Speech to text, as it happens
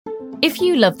If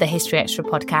you love the History Extra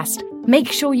podcast,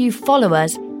 make sure you follow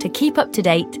us to keep up to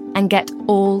date and get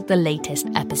all the latest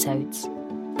episodes.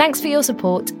 Thanks for your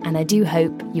support, and I do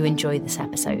hope you enjoy this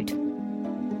episode.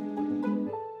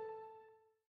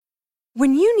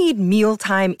 When you need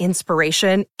mealtime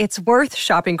inspiration, it's worth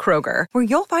shopping Kroger, where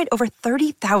you'll find over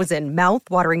 30,000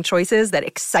 mouth-watering choices that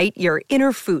excite your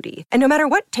inner foodie. And no matter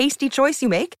what tasty choice you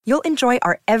make, you'll enjoy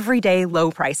our everyday low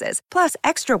prices, plus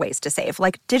extra ways to save,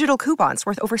 like digital coupons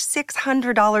worth over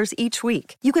 $600 each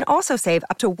week. You can also save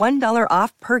up to $1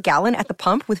 off per gallon at the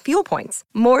pump with fuel points.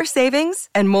 More savings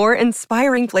and more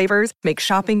inspiring flavors make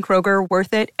shopping Kroger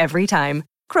worth it every time.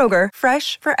 Kroger,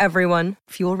 fresh for everyone.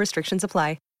 Fuel restrictions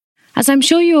apply. As I'm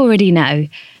sure you already know,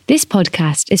 this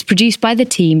podcast is produced by the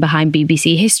team behind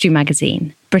BBC History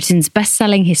Magazine, Britain's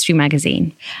best-selling history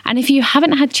magazine. And if you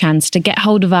haven't had a chance to get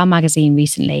hold of our magazine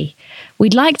recently,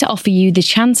 we'd like to offer you the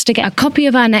chance to get a copy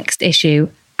of our next issue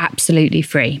absolutely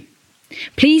free.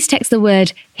 Please text the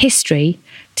word HISTORY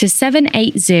to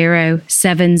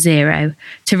 78070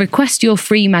 to request your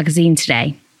free magazine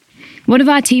today. One of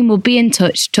our team will be in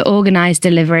touch to organise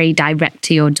delivery direct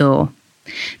to your door.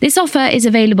 This offer is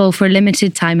available for a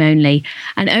limited time only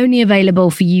and only available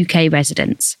for UK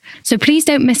residents. So please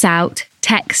don't miss out.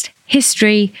 Text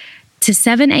HISTORY to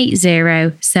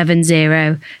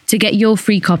 78070 to get your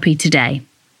free copy today.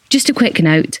 Just a quick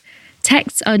note,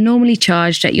 texts are normally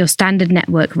charged at your standard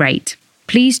network rate.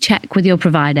 Please check with your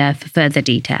provider for further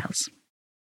details.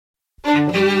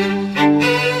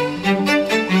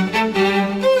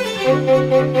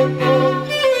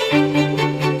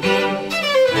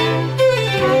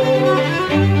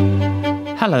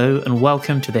 Hello and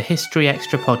welcome to the History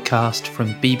Extra podcast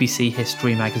from BBC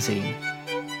History Magazine,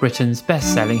 Britain's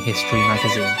best-selling history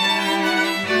magazine.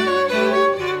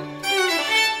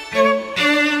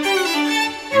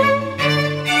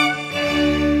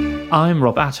 I'm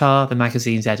Rob Attar, the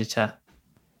magazine's editor.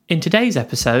 In today's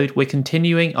episode, we're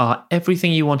continuing our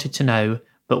Everything You Wanted to Know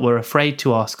But Were Afraid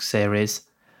to Ask series,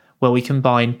 where we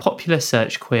combine popular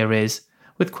search queries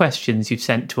with questions you've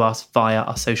sent to us via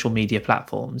our social media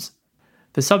platforms.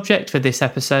 The subject for this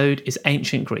episode is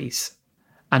ancient Greece,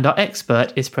 and our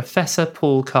expert is Professor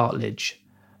Paul Cartledge,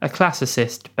 a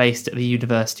classicist based at the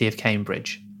University of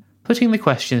Cambridge. Putting the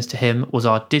questions to him was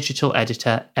our digital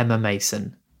editor Emma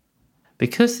Mason.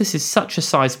 Because this is such a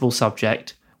sizable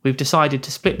subject, we've decided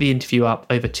to split the interview up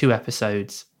over 2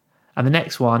 episodes, and the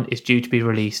next one is due to be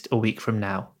released a week from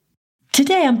now.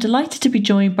 Today I'm delighted to be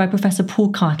joined by Professor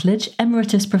Paul Cartledge,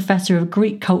 Emeritus Professor of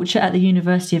Greek Culture at the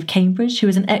University of Cambridge, who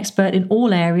is an expert in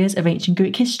all areas of ancient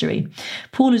Greek history.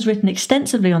 Paul has written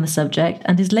extensively on the subject,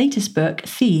 and his latest book,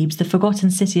 Thebes, the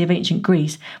Forgotten City of Ancient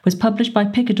Greece, was published by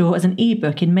Picador as an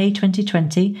ebook in May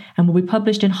 2020 and will be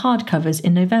published in hardcovers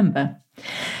in November.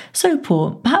 So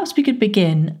Paul, perhaps we could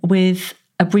begin with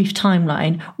a brief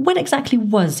timeline. When exactly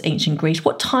was ancient Greece?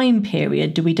 What time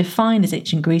period do we define as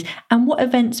ancient Greece? And what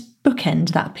events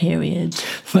bookend that period?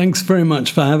 Thanks very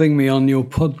much for having me on your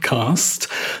podcast.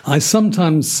 I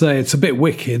sometimes say it's a bit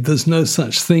wicked. There's no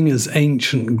such thing as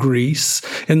ancient Greece,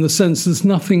 in the sense there's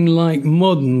nothing like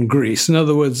modern Greece. In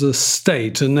other words, a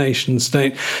state, a nation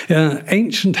state.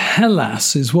 Ancient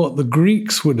Hellas is what the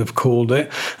Greeks would have called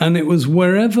it, and it was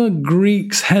wherever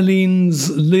Greeks,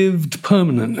 Hellenes lived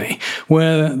permanently,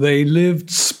 where they lived,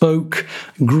 spoke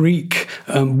Greek,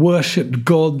 worshipped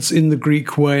gods in the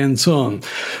Greek way, and so on.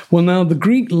 Well, now, the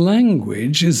Greek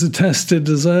language is attested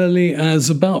as early as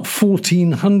about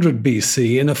 1400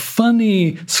 BC in a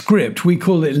funny script. We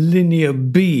call it Linear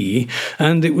B,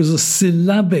 and it was a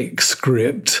syllabic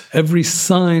script. Every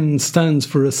sign stands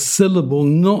for a syllable,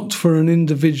 not for an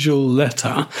individual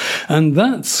letter. And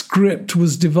that script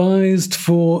was devised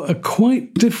for a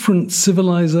quite different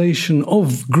civilization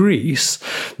of Greece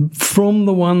from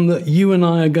the one that you and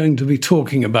I are going to be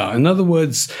talking about. In other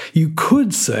words, you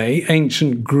could say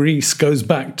ancient Greece goes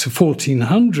back to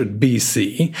 1400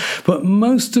 BC, but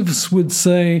most of us would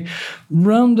say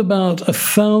round about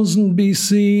 1000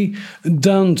 BC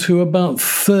down to about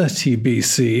 30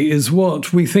 BC is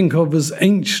what we think of as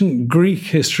ancient Greek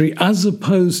history, as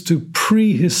opposed to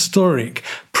prehistoric,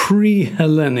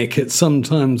 pre-Hellenic, it's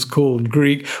sometimes called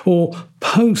Greek, or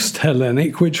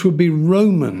post-Hellenic, which would be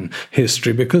Roman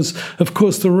history, because, of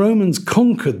course, the Romans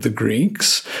conquered the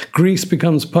Greeks. Greece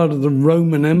becomes part of the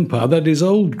Roman Empire, that is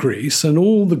Old Greece, and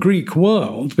all the Greek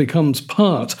world becomes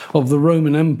part of the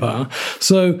Roman Empire.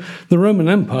 So the Roman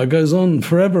Empire goes on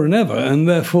forever and ever, and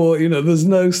therefore, there's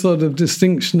no sort of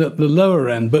distinction at the lower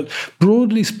end. But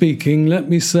broadly speaking, let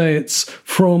me say it's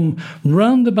from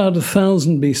round about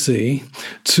 1000 BC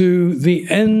to the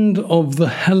end of the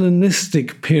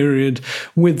Hellenistic period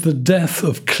with the death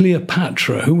of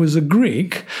Cleopatra, who was a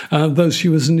Greek, though she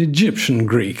was an Egyptian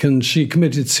Greek, and she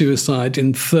committed suicide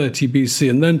in 30 BC.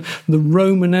 And then the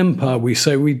Roman Empire,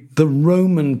 the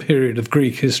Roman period of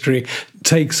Greek history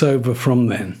takes over from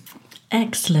then.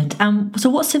 Excellent. So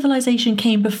what civilization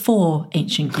came before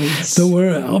ancient Greece? There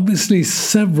were obviously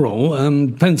several.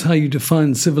 Depends how you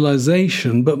define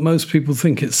civilization, but most people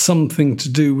think it's something to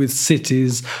do with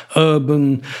cities,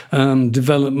 urban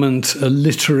development,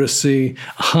 literacy,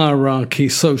 hierarchy,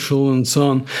 social, and so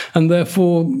on. And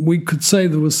therefore, we could say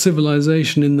there was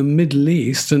civilization in the Middle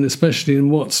East, and especially in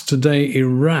what's today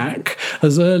Iraq,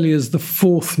 as early as the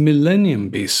 4th millennium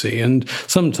BC. And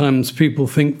sometimes people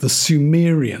think the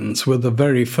Sumerians were the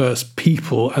very first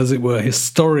people, as it were,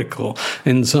 historical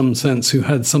in some sense, who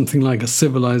had something like a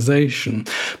civilization.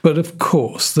 But of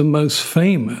course, the most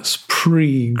famous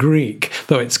pre-Greek,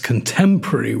 though it's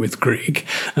contemporary with Greek,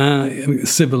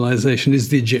 civilization is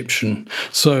the Egyptian.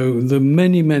 So the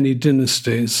many, many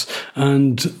dynasties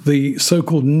and the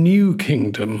so-called New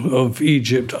Kingdom of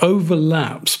Egypt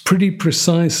overlaps pretty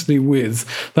precisely with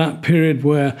that period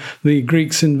where the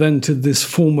Greeks invented this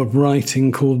form of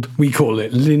writing we call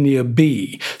it Linear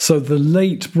B. So the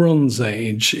late Bronze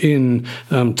Age in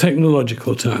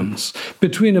technological terms,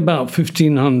 between about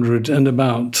 1500 and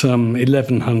about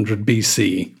 1100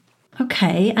 BC.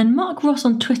 Okay, and Mark Ross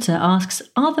on Twitter asks,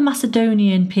 are the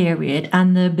Macedonian period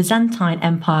and the Byzantine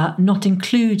Empire not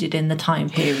included in the time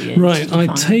period? Right, I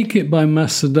take it by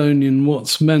Macedonian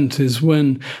what's meant is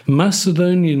when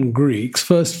Macedonian Greeks,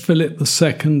 first Philip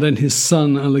II, then his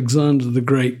son Alexander the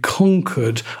Great,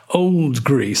 conquered Old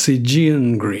Greece,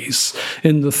 Aegean Greece,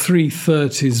 in the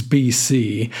 330s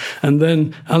BC, and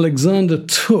then Alexander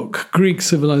took Greek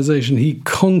civilization, he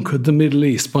conquered the Middle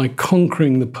East by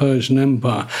conquering the Persian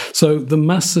Empire. So the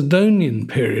Macedonian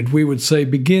period, we would say,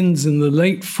 begins in the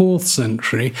late 4th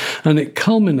century, and it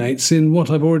culminates in what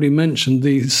I've already mentioned,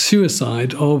 the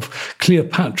suicide of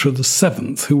Cleopatra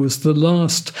VII, who was the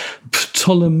last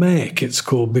Ptolemaic, it's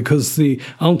called, because the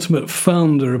ultimate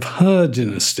founder of her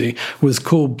dynasty was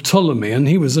called Ptolemy, and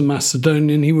he was a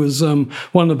Macedonian. He was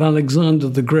one of Alexander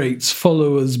the Great's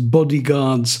followers,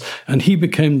 bodyguards, and he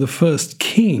became the first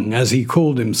king, as he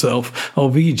called himself,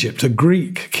 of Egypt, a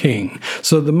Greek king.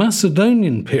 So the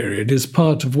Macedonian period is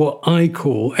part of what I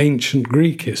call ancient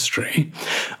Greek history.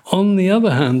 On the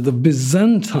other hand, the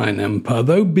Byzantine Empire,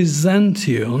 though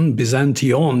Byzantion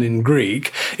in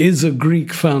Greek, is a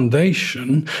Greek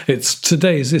foundation. It's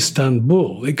today's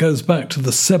Istanbul. It goes back to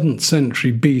the 7th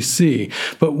century BC.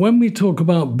 But when we talk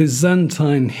about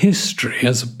Byzantine history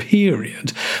as a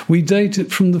period, we date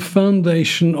it from the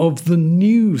foundation of the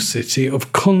new city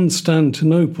of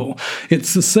Constantinople.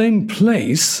 It's the same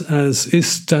place as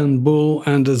Istanbul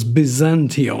and as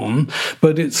Byzantion,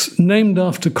 but it's named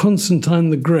after Constantine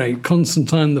the Great,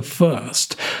 Constantine I,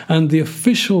 and the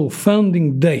official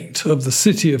founding date of the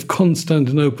city of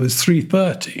Constantinople is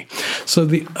 330. So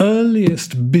the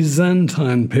earliest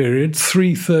Byzantine period,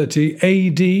 330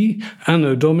 AD,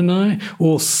 Anno Domini,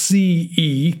 or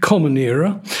CE, Common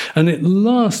Era, and it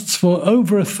lasts for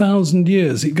over 1,000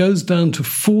 years. It goes down to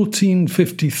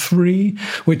 1453,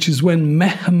 which is when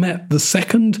Mehmet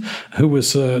II, who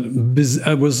was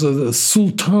a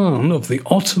sultan of the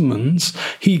Ottomans,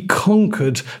 he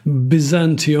conquered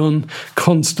Byzantion,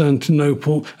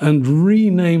 Constantinople, and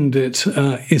renamed it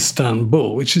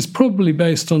Istanbul, which is probably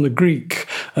based on a Greek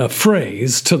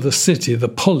phrase to the city, the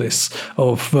polis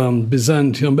of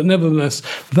Byzantion. But nevertheless,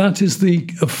 that is the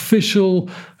official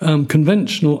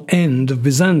conventional end of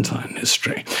Byzantine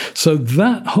history. So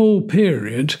that whole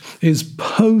period is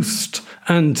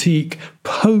post-antique,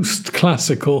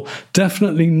 post-classical,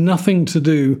 definitely nothing to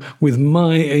do with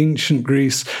my ancient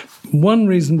Greece. One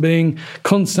reason being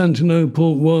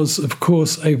Constantinople was, of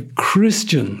course, a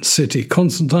Christian city.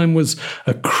 Constantine was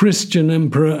a Christian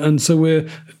emperor, and so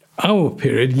our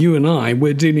period, you and I,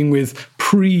 we're dealing with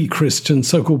pre-Christian,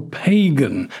 so-called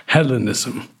pagan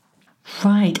Hellenism.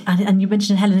 Right, and you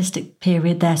mentioned Hellenistic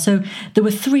period there. So there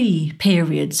were 3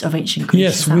 periods of ancient Greece.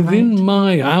 Yes, within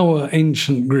our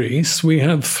ancient Greece, we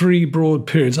have 3 broad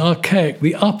periods. Archaic,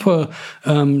 the upper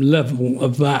level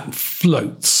of that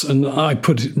floats, and I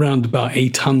put it round about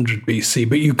 800 BC,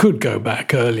 but you could go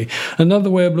back early. Another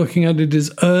way of looking at it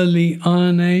is early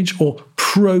Iron Age or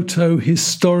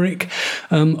proto-historic.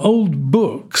 old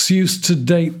books used to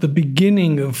date the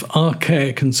beginning of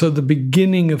archaic, and so the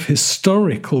beginning of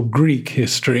historical Greek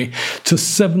history, to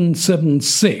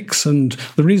 776. And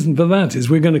the reason for that is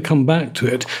we're going to come back to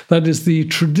it. That is the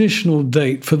traditional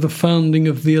date for the founding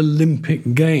of the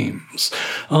Olympic Games.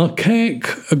 Archaic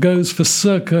goes for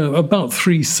circa about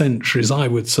 3 centuries, I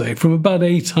would say, from about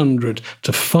 800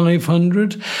 to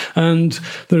 500. And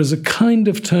there is a kind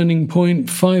of turning point,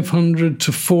 500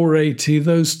 to 480,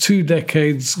 those 2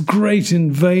 decades, great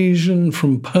invasion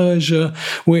from Persia,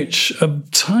 which a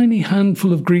tiny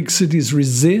handful of Greek cities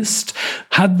resist.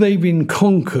 Had they been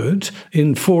conquered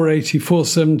in 480,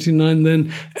 479,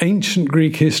 then ancient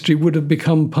Greek history would have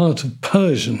become part of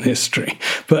Persian history.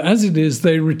 But as it is,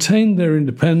 they retained their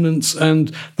independence,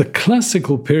 and the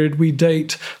classical period we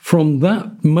date from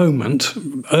that moment,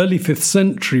 early 5th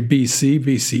century BC,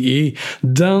 BCE,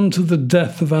 down to the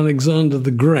death of Alexander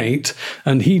the Great,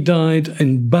 and he died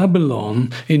in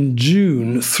Babylon in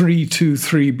June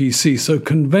 323 BC. So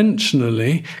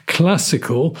conventionally,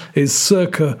 classical is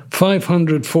circa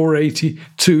 500, 480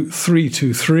 to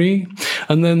 323.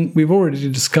 And then we've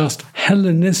already discussed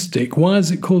Hellenistic. Why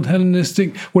is it called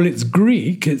Hellenistic? Well, it's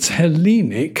Greek, it's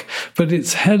Hellenic, but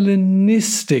it's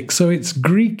Hellenistic, so it's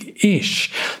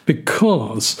Greek-ish,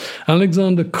 because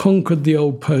Alexander conquered the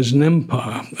old Persian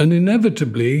Empire, and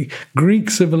inevitably Greek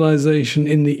civilization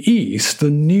in the east, the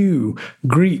new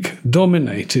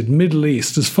Greek-dominated Middle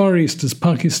East, as far east as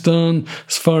Pakistan,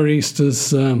 as far east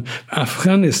as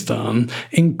Afghanistan,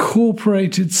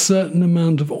 incorporated certain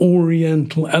amount of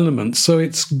Oriental elements. So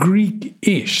it's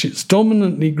Greek-ish. It's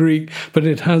dominantly Greek, but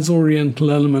it has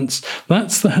Oriental elements.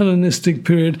 That's the Hellenistic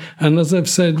period. And as I've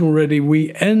said already,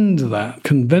 we end that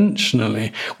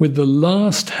conventionally with the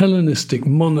last Hellenistic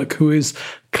monarch, who is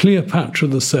Cleopatra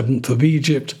VII of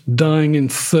Egypt, dying in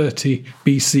 30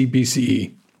 BC,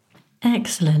 BCE.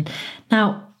 Excellent.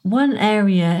 Now, one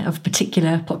area of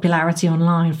particular popularity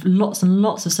online, lots and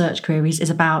lots of search queries,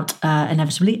 is about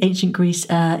inevitably ancient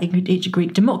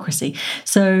Greek democracy.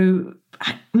 So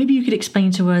maybe you could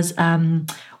explain to us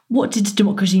what did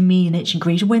democracy mean in ancient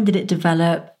Greece? When did it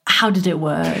develop? How did it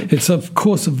work? It's, of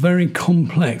course, a very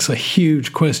complex, a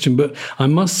huge question. But I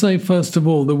must say, first of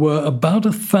all, there were about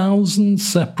 1,000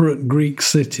 separate Greek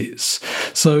cities.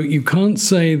 So you can't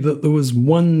say that there was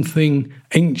one thing,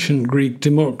 ancient Greek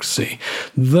democracy.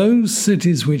 Those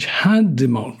cities which had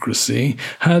democracy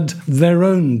had their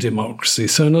own democracy.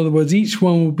 So in other words, each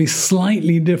one would be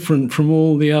slightly different from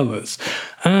all the others.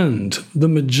 And the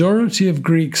majority of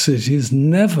Greek cities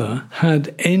never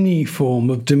had any form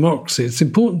of democracy. It's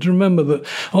important to remember that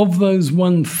of those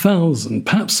 1,000,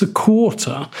 perhaps a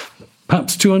quarter,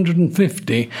 perhaps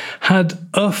 250, had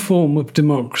a form of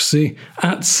democracy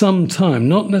at some time,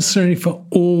 not necessarily for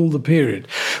all the period.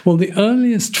 Well, the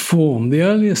earliest form, the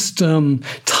earliest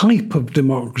type of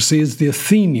democracy is the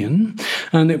Athenian,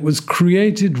 and it was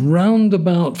created round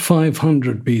about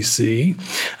 500 BC,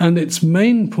 and its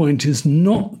main point is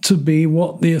not to be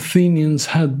what the Athenians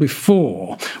had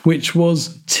before, which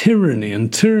was tyranny.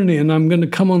 And tyranny, and I'm going to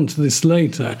come on to this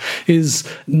later, is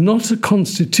not a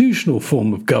constitutional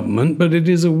form of government, but it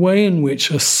is a way in which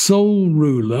a sole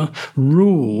ruler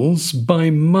rules by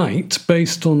might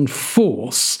based on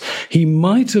force. He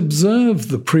might observe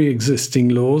the pre-existing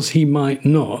laws, he might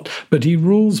not, but he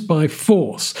rules by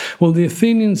force. Well, the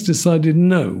Athenians decided,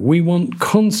 no, we want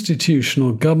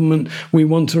constitutional government, we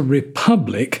want a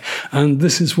republic, and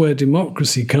this is where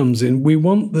democracy comes in. We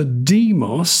want the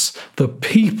demos, the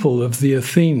people of the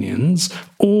Athenians,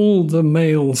 all the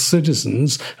male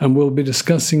citizens, and we'll be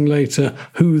discussing later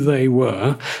who they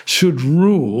were, should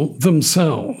rule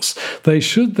themselves. They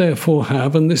should therefore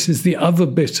have, and this is the other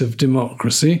bit of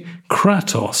democracy,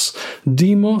 kratos.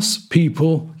 Demos,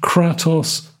 people,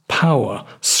 kratos, power,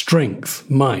 strength,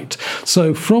 might.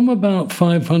 So from about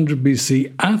 500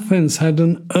 BC, Athens had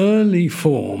an early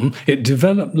form, it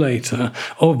developed later,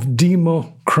 of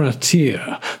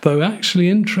democratia, though actually,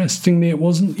 interestingly, it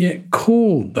wasn't yet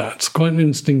called that. It's quite an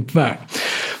interesting fact.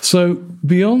 So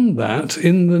beyond that,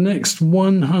 in the next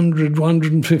 100,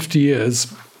 150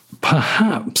 years,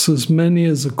 perhaps as many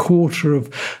as a quarter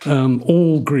of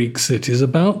all Greek cities,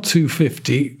 about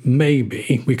 250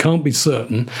 maybe, we can't be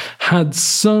certain, had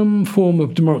some form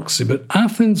of democracy. But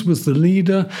Athens was the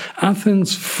leader.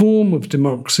 Athens' form of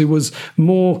democracy was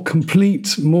more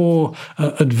complete, more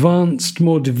advanced,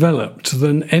 more developed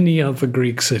than any other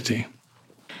Greek city.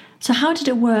 So how did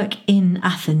it work in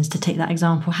Athens, to take that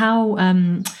example? How,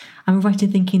 I'm right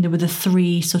in thinking there were the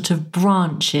 3 sort of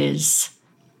branches.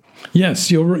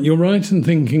 Yes, you're right in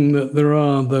thinking that there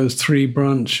are those three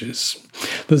branches.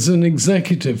 There's an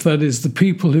executive, that is, the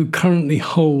people who currently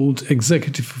hold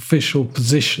executive official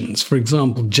positions, for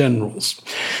example, generals.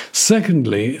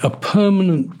 Secondly, a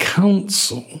permanent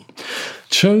council,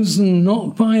 chosen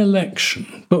not by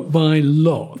election, but by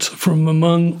lot from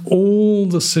among all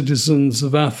the citizens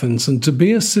of Athens. And to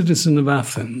be a citizen of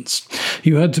Athens,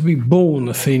 you had to be born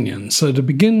Athenian. So to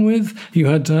begin with, you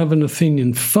had to have an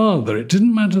Athenian father. It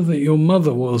didn't matter that your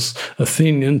mother was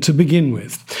Athenian to begin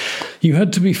with. You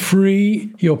had to be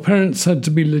free. Your parents had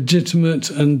to be legitimate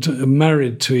and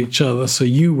married to each other, so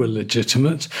you were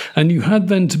legitimate. And you had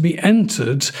then to be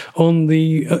entered on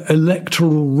the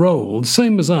electoral roll,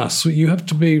 same as us. You have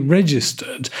to be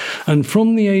registered. And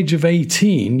from the age of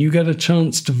 18, you get a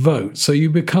chance to vote. So you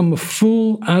become a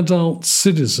full adult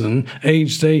citizen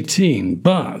aged 18,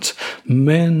 but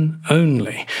men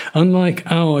only. Unlike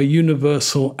our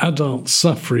universal adult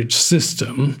suffrage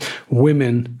system,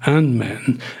 women and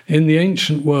men, in the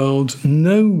ancient world,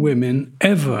 no women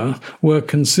ever were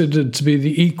considered to be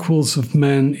the equals of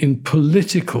men in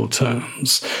political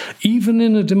terms, even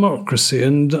in a democracy.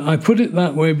 And I put it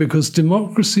that way because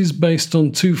democracy is based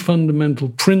on two fundamental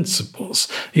principles: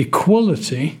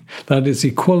 equality, that is,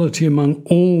 equality among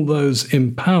all those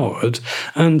empowered,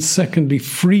 and secondly,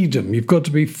 freedom. You've got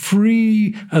to be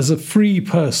free as a free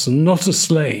person, not a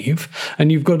slave,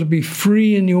 and you've got to be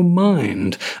free in your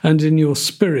mind and in your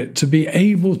spirit to be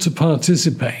able to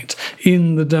participate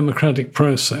in the democratic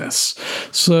process.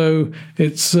 So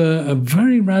it's a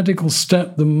very radical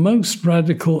step, the most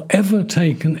radical ever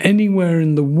taken anywhere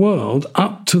in the world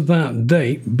up to that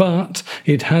date, but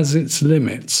it has its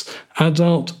limits.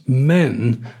 Adult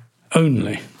men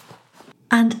only.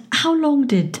 And how long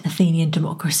did Athenian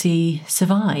democracy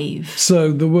survive?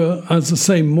 So there were, as I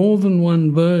say, more than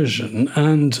one version,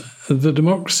 and the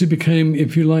democracy became,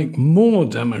 if you like, more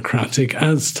democratic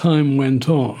as time went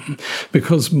on,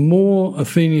 because more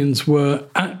Athenians were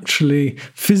actually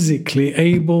physically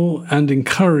able and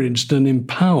encouraged and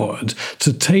empowered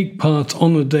to take part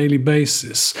on a daily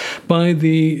basis by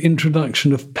the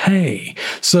introduction of pay.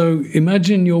 So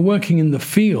imagine you're working in the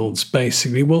fields,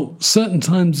 basically. Well, certain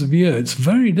times of year, it's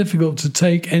very difficult to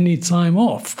take any time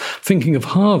off. Thinking of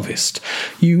harvest,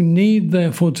 you need,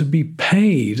 therefore, to be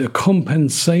paid a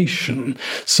compensation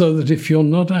so that if you're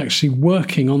not actually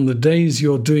working on the days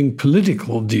you're doing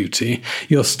political duty,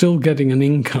 you're still getting an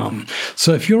income.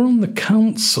 So if you're on the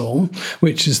council,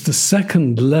 which is the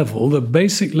second level, the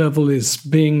basic level is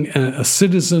being a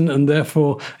citizen and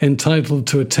therefore entitled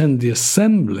to attend the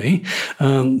assembly.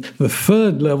 The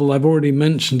third level I've already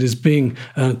mentioned is being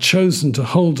chosen to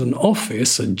hold an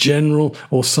office, a general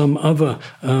or some other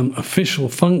official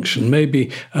function, maybe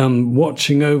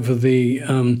watching over the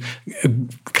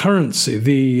currency,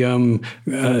 the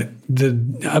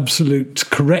absolute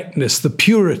correctness, the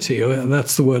purity,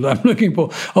 that's the word I'm looking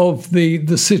for, of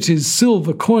the city's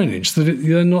silver coinage, that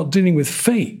they're not dealing with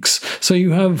fakes. So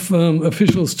you have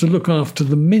officials to look after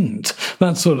the mint,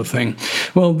 that sort of thing.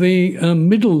 Well, the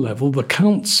middle level, the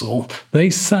council, they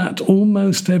sat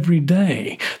almost every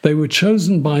day. They were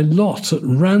chosen by lot at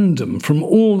random from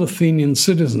all Athenian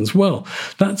citizens. Well,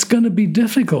 that's going to be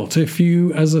difficult if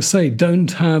you, as I say,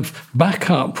 don't have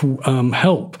backup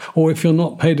help, or if you're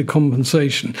not paid a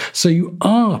compensation. So you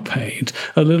are paid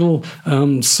a little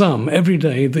sum every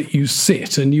day that you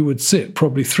sit, and you would sit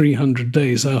probably 300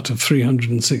 days out of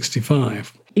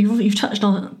 365. You've touched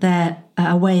on there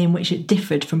a way in which it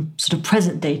differed from sort of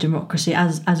present-day democracy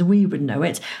as we would know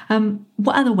it.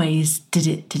 What other ways did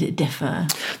it differ?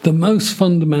 The most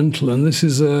fundamental, and this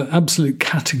is an absolute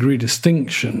category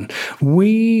distinction,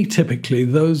 we typically,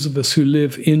 those of us who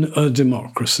live in a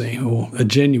democracy or a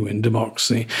genuine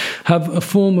democracy, have a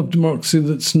form of democracy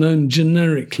that's known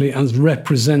generically as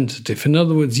representative. In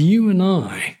other words, you and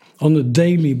I, on a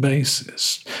daily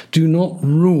basis, do not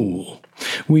rule.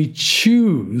 We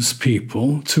choose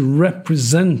people to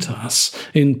represent us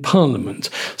in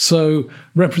Parliament. So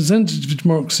representative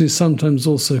democracy is sometimes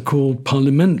also called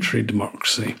parliamentary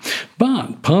democracy.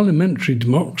 But parliamentary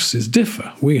democracies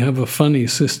differ. We have a funny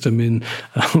system in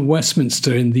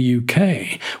Westminster in the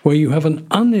UK where you have an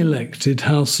unelected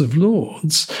House of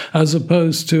Lords as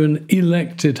opposed to an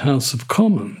elected House of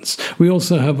Commons. We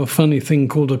also have a funny thing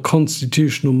called a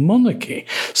constitutional monarchy.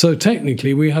 So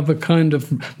technically we have a kind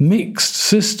of mixed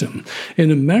system.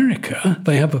 In America,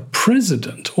 they have a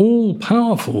president,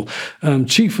 all-powerful,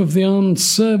 chief of the armed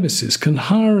services, can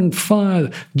hire and fire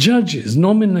judges,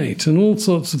 nominate, and all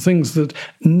sorts of things things that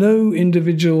no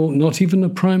individual, not even a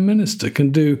prime minister,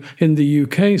 can do in the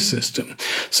UK system.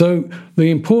 So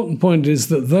the important point is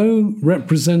that though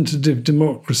representative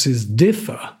democracies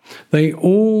differ, they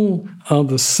all are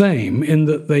the same in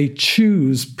that they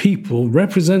choose people,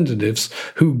 representatives,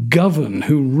 who govern,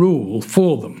 who rule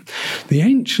for them. The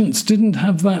ancients didn't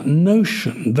have that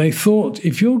notion. They thought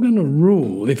if you're going to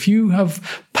rule, if you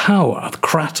have power,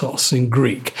 kratos in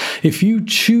Greek, if you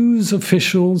choose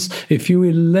officials, if you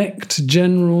elect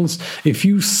generals, if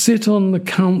you sit on the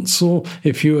council,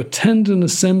 if you attend an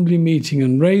assembly meeting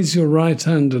and raise your right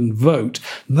hand and vote,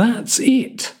 that's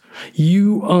it.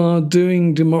 You are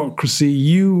doing democracy.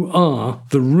 You are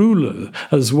the ruler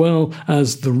as well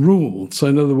as the ruled. So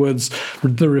in other words,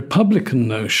 the Republican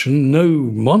notion, no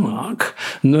monarch,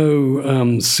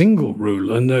 no single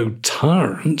ruler, no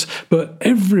tyrant, but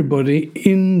everybody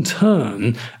in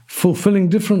turn fulfilling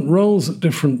different roles at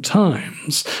different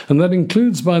times. And that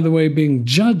includes, by the way, being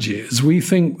judges. We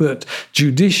think that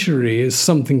judiciary is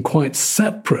something quite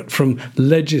separate from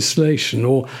legislation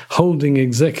or holding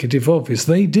executive office.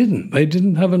 They didn't. They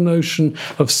didn't have a notion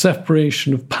of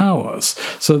separation of powers.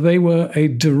 So they were a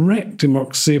direct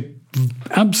democracy,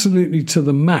 absolutely to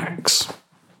the max.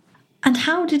 And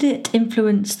how did it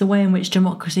influence the way in which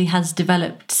democracy has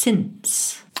developed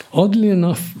since? Oddly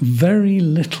enough, very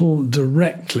little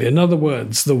directly. In other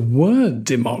words, the word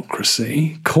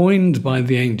democracy, coined by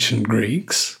the ancient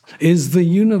Greeks, is the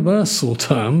universal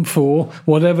term for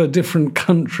whatever different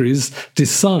countries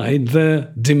decide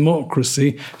their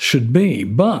democracy should be.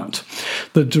 But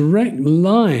the direct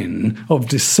line of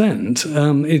descent,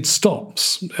 it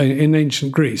stops in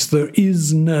ancient Greece. There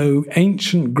is no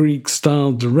ancient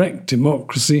Greek-style direct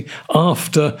democracy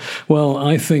after, well,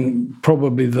 I think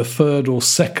probably the 3rd or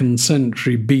 2nd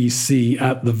century BC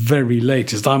at the very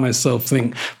latest. I myself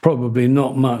think probably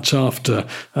not much after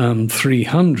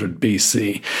 300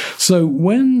 BC. So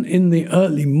when in the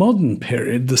early modern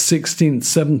period, the 16th,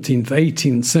 17th,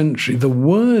 18th century, the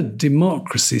word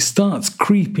democracy starts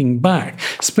creeping back,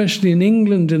 especially in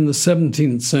England in the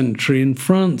 17th century, in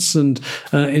France and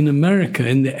in America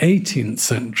in the 18th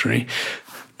century,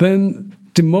 then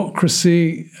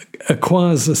democracy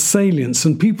acquires a salience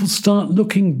and people start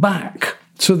looking back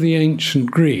to the ancient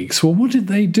Greeks. Well, what did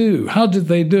they do? How did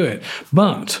they do it?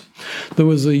 But there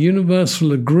was a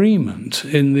universal agreement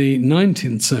in the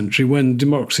 19th century when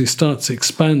democracy starts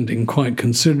expanding quite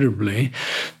considerably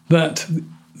that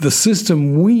the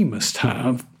system we must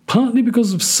have, partly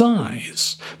because of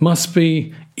size, must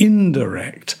be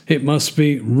indirect. It must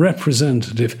be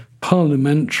representative,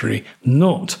 parliamentary,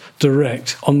 not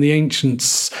direct on the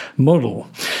ancients' model.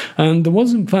 And there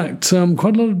was, in fact,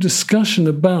 quite a lot of discussion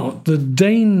about the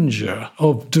danger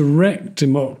of direct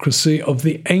democracy of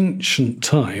the ancient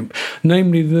type,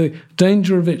 namely the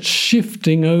danger of it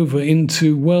shifting over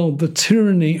into, well, the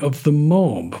tyranny of the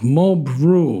mob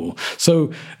rule.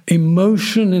 So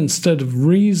emotion instead of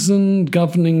reason,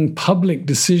 governing public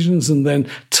decisions and then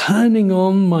turning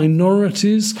on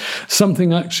minorities,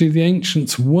 something actually the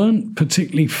ancients weren't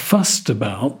particularly fussed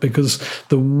about because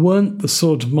there weren't the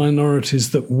sort of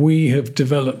minorities that we have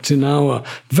developed in our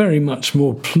very much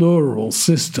more plural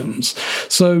systems.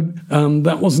 So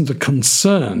that wasn't a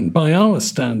concern. By our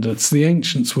standards, the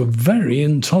ancients were very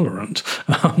intolerant.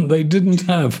 They didn't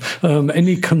have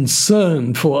any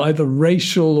concern for either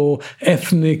racial or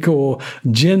ethnic or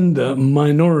gender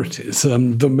minorities.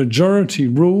 The majority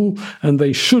rule, and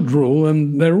they should rule,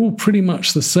 and they're all pretty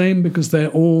much the same because they're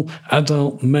all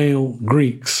adult male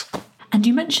Greeks. And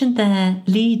you mentioned their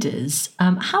leaders.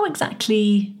 How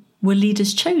exactly were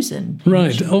leaders chosen?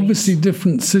 Right. Obviously,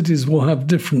 different cities will have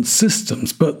different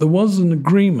systems, but there was an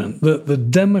agreement that the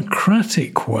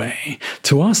democratic way,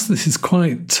 to us this is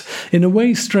quite, in a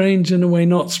way strange, in a way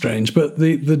not strange, but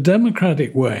the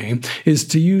democratic way is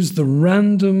to use the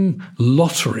random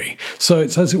lottery. So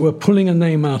it's as it were pulling a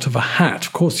name out of a hat.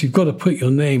 Of course, you've got to put your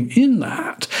name in the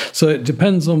hat. So it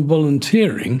depends on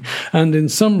volunteering. And in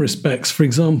some respects, for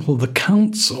example, the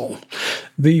council,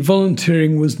 the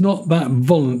volunteering was not that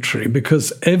voluntary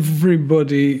because every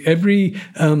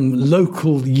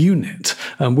local unit,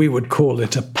 we would call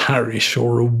it a parish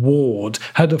or a ward,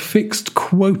 had a fixed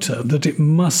quota that it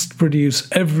must produce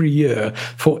every year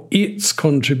for its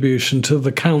contribution to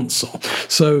the council.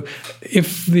 So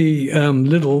if the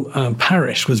little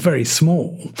parish was very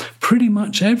small, pretty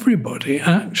much everybody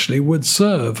actually would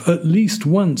serve at least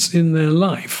once in their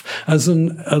life as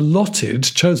an allotted,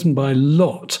 chosen by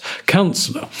lot,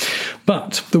 councillor.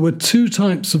 But there were two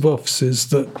types of offices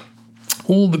that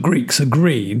all the Greeks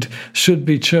agreed should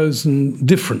be chosen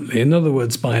differently, in other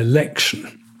words, by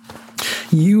election.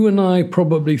 You and I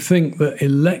probably think that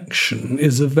election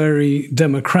is a very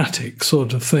democratic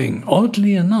sort of thing.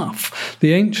 Oddly enough,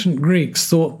 the ancient Greeks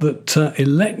thought that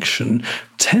election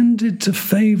tended to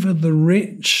favour the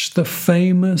rich, the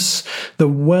famous, the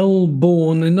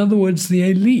well-born, in other words, the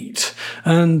elite.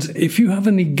 And if you have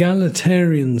an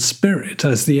egalitarian spirit,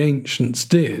 as the ancients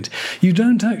did, you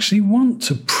don't actually want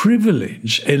to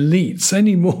privilege elites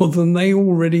any more than they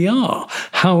already are.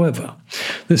 However,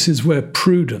 this is where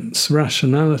prudence,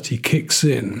 rationality kicks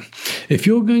in. If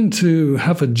you're going to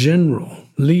have a general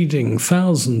leading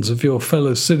thousands of your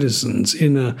fellow citizens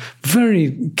in a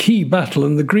very key battle,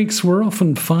 and the Greeks were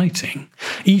often fighting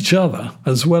each other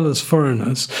as well as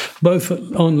foreigners, both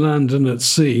on land and at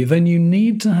sea, then you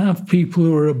need to have people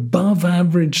who are above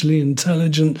averagely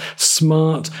intelligent,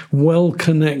 smart,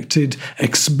 well-connected,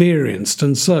 experienced.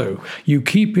 And so you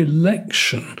keep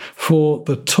election for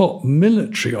the top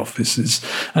military offices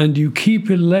and you keep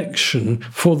election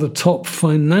for the top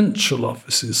financial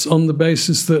offices on the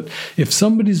basis that if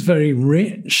somebody's very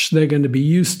rich, they're going to be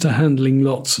used to handling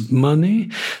lots of money,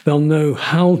 they'll know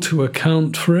how to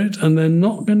account for it, and they're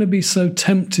not going to be so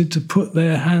tempted to put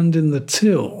their hand in the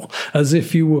till as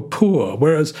if you were poor,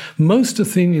 whereas most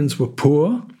Athenians were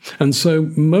poor, and so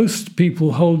most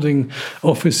people holding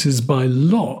offices by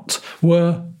lot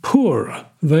were poorer.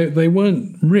 They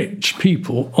weren't rich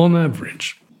people on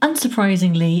average.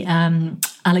 Unsurprisingly,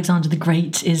 Alexander the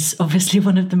Great is obviously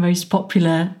one of the most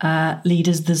popular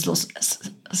leaders. There's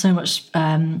so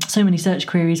many search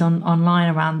queries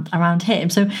online around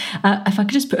him. So if I could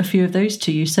just put a few of those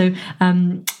to you. So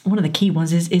one of the key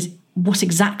ones is what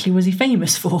exactly was he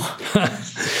famous for?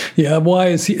 Yeah, why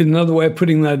is he? Another way of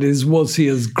putting that is, was he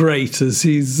as great as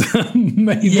he's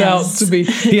made out to be?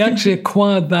 He actually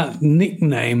acquired that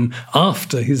nickname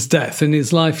after his death. In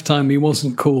his lifetime, he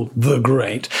wasn't called the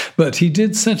Great, but he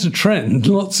did set a trend.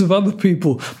 Lots of other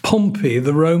people, Pompey,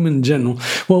 the Roman general.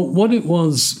 Well, what it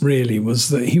was really was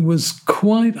that he was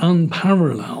quite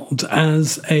unparalleled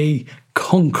as a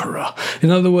conqueror.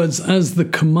 In other words, as the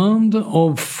commander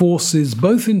of forces,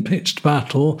 both in pitched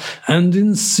battle and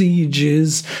in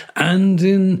sieges and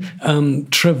in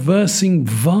traversing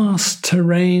vast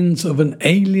terrains of an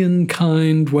alien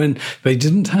kind when they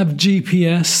didn't have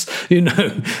GPS,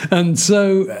 and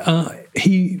so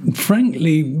he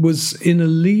frankly was in a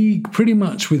league pretty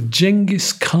much with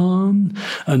Genghis Khan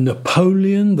and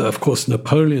Napoleon. Of course,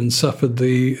 Napoleon suffered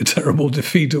the terrible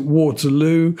defeat at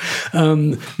Waterloo.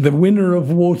 The winner of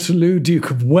Waterloo,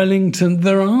 Duke of Wellington.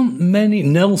 There aren't many.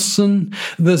 Nelson.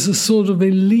 There's a sort of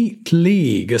elite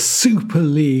league, a super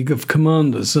league of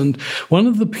commanders. And one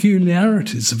of the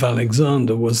peculiarities of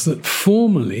Alexander was that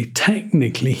formally,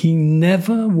 technically, he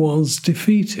never was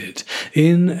defeated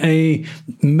in a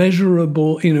measurable,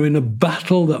 in a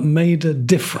battle that made a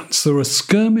difference. There were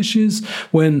skirmishes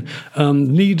when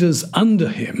leaders under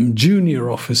him, junior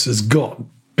officers, got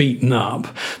beaten up,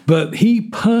 but he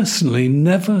personally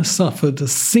never suffered a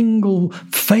single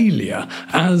failure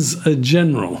as a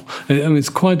general. I mean, it's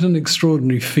quite an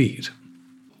extraordinary feat.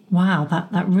 Wow,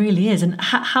 that really is. And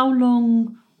how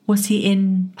long was he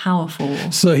in power for?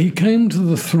 So he came to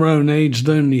the throne aged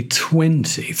only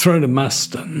 20, throne of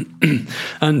Macedon,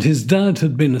 and his dad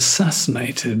had been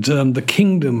assassinated. The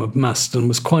kingdom of Macedon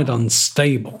was quite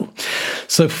unstable.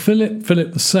 So Philip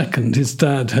II, his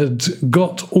dad, had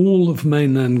got all of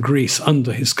mainland Greece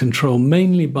under his control,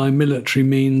 mainly by military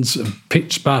means,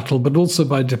 pitched battle, but also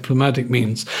by diplomatic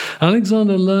means.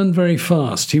 Alexander learned very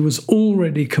fast. He was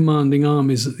already commanding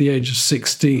armies at the age of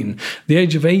 16. At the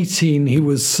age of 18, he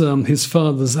was his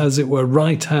father's, as it were,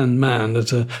 right-hand man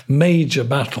at a major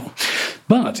battle.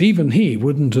 But even he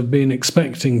wouldn't have been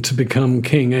expecting to become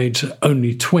king aged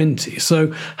only 20.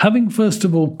 So having first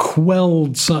of all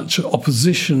quelled such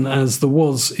opposition as there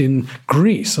was in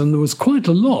Greece, and there was quite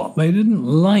a lot, they didn't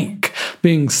like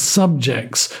being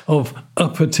subjects of a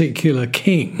particular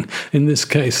king, in this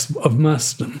case of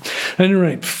Macedon. At any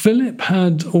rate, Philip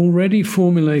had already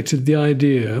formulated the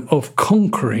idea of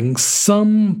conquering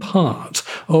some part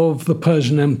of the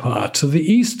Persian Empire. To the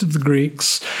east of the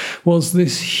Greeks was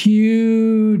this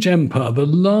huge empire, the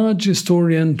largest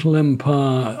Oriental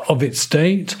empire of its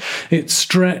date. It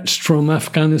stretched from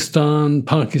Afghanistan,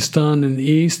 Pakistan in the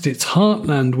east. Its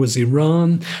heartland was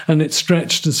Iran, and it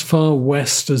stretched as far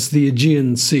west as the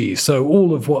Aegean Sea. So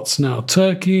all of what's now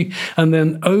Turkey, and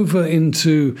then over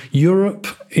into Europe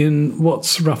in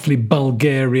what's roughly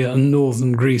Bulgaria and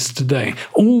northern Greece today.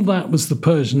 All that was the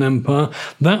Persian Empire.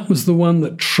 That was the one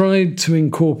that tried to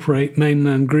incorporate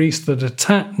mainland Greece, that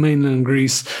attacked mainland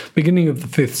Greece, beginning of the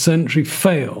 5th century,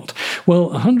 failed. Well,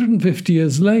 150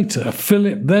 years later,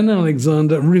 Philip, then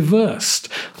Alexander, reversed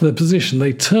the position.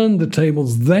 They turned the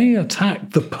tables. They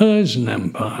attacked the Persian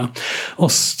Empire,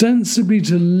 ostensibly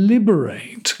to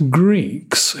liberate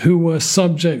Greeks who were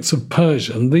subjects of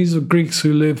Persia. And these are Greeks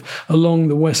who live along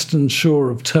the western shore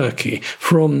of Turkey,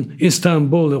 from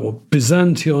Istanbul or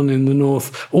Byzantium in the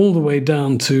north, all the way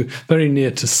down to very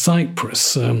near to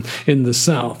Cyprus in the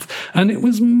south. And it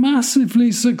was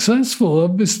massively successful.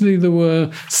 Obviously, there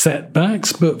were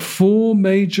setbacks, but 4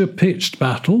 major pitched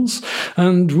battles.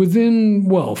 And within,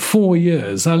 4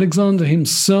 years, Alexander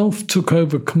himself took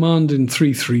over command in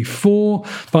 334.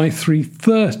 By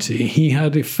 330, he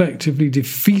had effectively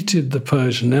defeated the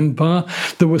Persian Empire.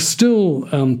 There were still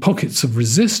pockets of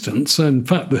resistance. In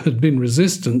fact, there had been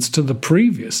resistance to the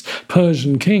previous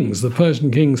Persian kings. The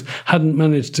Persian kings hadn't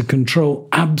managed to control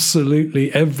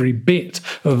absolutely every bit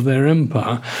of their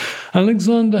empire.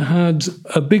 Alexander had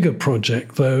a bigger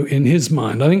project, though, in his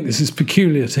mind. I think this is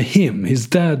peculiar to him. His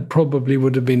dad probably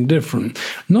would have been different.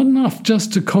 Not enough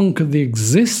just to conquer the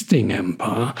existing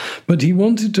empire, but he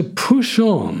wanted to push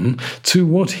on to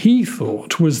what he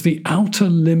thought was the outer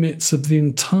limits of the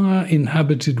entire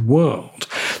inhabited world.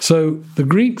 So the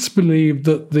Greeks believed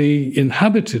that the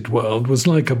inhabited world was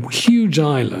like a huge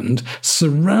island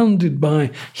surrounded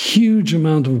by huge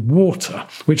amount of water,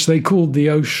 which they called the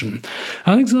ocean.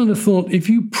 Alexander thought if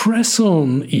you press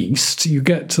on east, you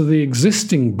get to the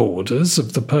existing borders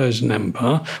of the Persian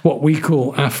Empire, what we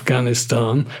call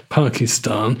Afghanistan,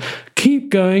 Pakistan.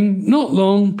 Keep going, not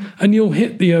long, and you'll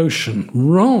hit the ocean.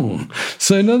 Wrong.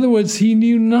 So in other words, he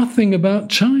knew nothing about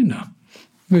China,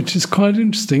 which is quite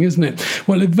interesting, isn't it?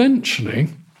 Well, eventually,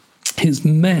 his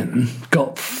men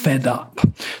got fed up.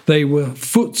 They were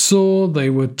footsore, they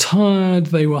were tired,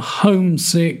 they were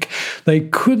homesick. They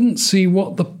couldn't see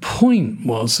what the point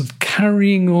was of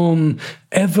carrying on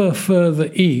ever further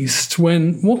east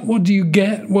when what do you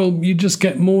get? Well, you just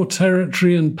get more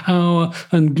territory and power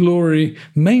and glory,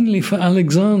 mainly for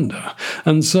Alexander.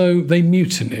 And so they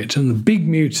mutinied, and the big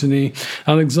mutiny,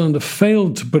 Alexander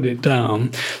failed to put it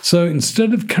down. So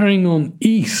instead of carrying on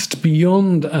east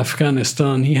beyond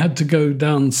Afghanistan, he had to go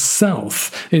down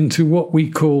south into what we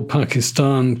call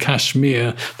Pakistan,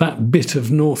 Kashmir, that bit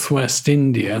of northwest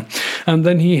India. And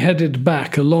then he headed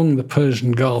back along the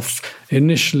Persian Gulf,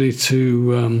 initially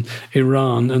to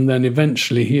Iran, and then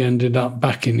eventually he ended up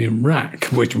back in Iraq,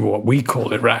 which is what we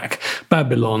call Iraq,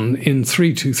 Babylon, in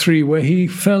 323, where he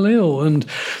fell ill. And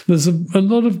there's a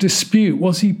lot of dispute.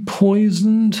 Was he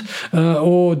poisoned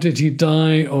or did he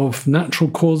die of natural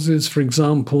causes, for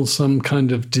example, some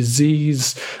kind of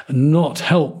disease, not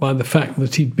helped by the fact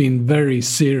that he'd been very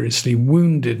seriously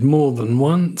wounded more than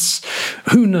once?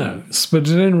 Who knows? But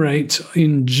at any rate,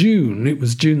 in June, it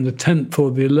was June the 10th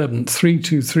or the 11th,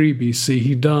 323 BC,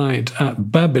 he died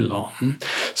at Babylon.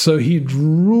 So he'd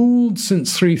ruled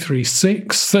since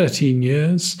 336, 13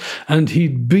 years, and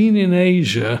he'd been in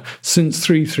Asia since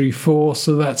 334,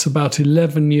 so that's about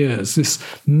 11 years, this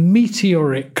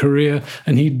meteoric career,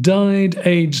 and he died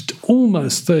aged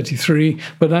almost 33,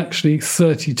 but actually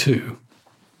 32.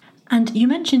 And you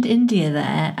mentioned India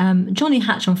there. Johnny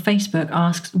Hatch on Facebook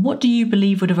asks, what do you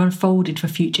believe would have unfolded for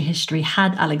future history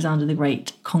had Alexander the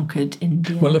Great conquered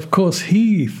India? Well, of course,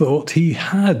 he thought he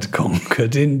had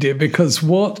conquered India, because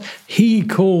what he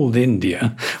called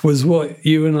India was what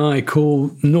you and I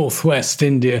call northwest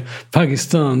India,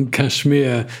 Pakistan,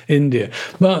 Kashmir, India.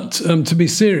 But to be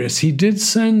serious, he did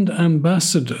send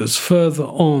ambassadors further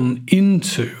on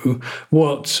into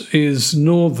what is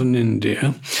northern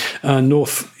India,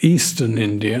 northeastern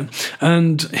India,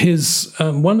 and his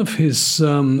one of his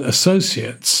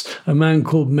associates, a man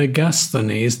called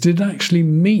Megasthenes, did actually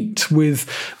meet with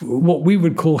what we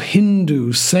would call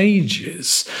Hindu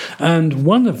sages, and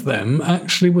one of them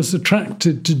actually was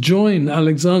attracted to join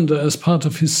Alexander as part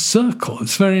of his circle.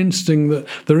 It's very interesting that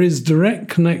there is direct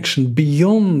connection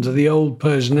beyond the old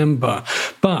Persian Empire,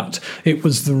 but it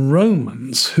was the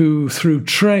Romans who, through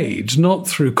trade, not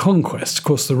through conquest, of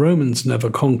course the Romans never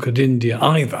conquered India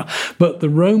either, but the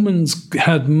Romans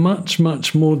had much,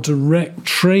 much more direct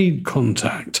trade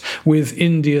contact with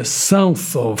India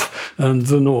south of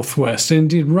the northwest,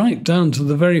 indeed right down to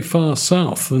the very far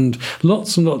south, and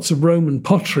lots of Roman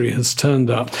pottery has turned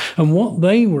up. And what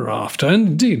they were after, and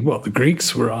indeed what the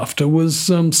Greeks were after,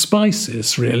 was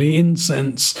spices, really,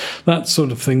 incense, that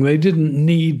sort of thing. They didn't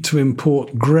need to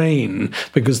import grain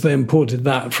because they imported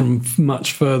that from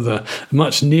much further,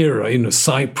 much nearer,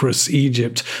 Cyprus,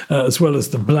 Egypt, as well as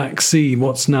the Black Black Sea,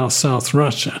 what's now South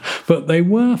Russia. But they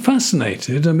were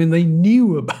fascinated. I mean, they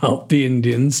knew about the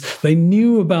Indians. They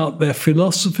knew about their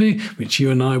philosophy, which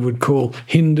you and I would call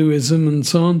Hinduism and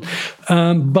so on.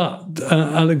 But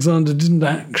Alexander didn't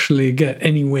actually get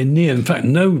anywhere near. In fact,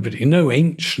 no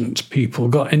ancient people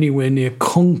got anywhere near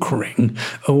conquering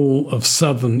all of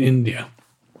southern India.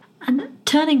 And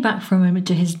turning back for a moment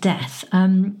to his death,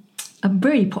 a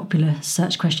very popular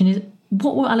search question is,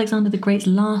 what were Alexander the Great's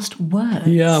last words?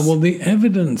 Yeah, well, the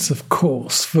evidence, of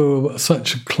course, for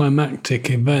such a climactic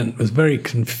event was very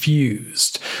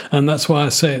confused. And that's why I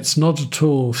say it's not at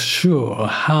all sure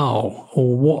how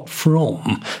or what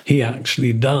from he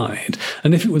actually died.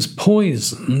 And if it was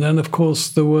poison, then, of course,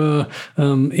 there were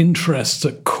interests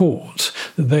at court.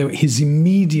 His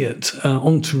immediate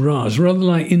entourage, rather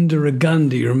like Indira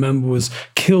Gandhi, remember, was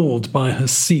killed by her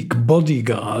Sikh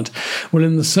bodyguard. Well,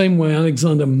 in the same way,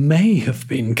 Alexander may have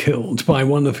been killed by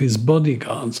one of his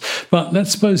bodyguards. But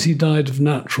let's suppose he died of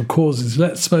natural causes.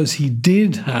 Let's suppose he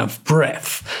did have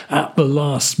breath at the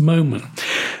last moment.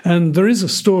 And there is a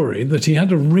story that he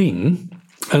had a ring,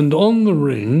 and on the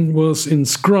ring was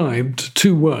inscribed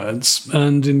two words,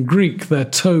 and in Greek they're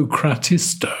to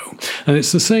kratisto. And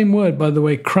it's the same word, by the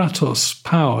way, kratos,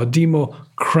 power,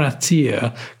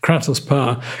 demokratia, kratos,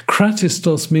 power.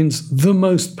 Kratistos means the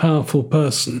most powerful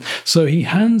person. So he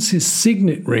hands his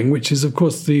signet ring, which is, of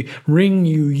course, the ring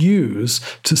you use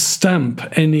to stamp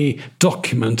any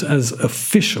document as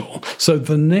official. So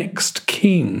the next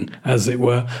king, as it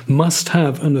were, must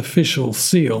have an official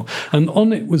seal. And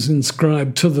on it was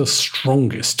inscribed, to the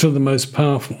strongest, to the most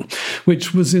powerful,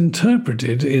 which was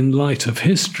interpreted in light of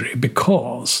history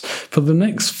because for the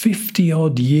next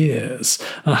 50-odd years,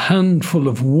 a handful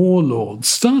of warlords,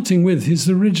 starting with his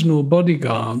original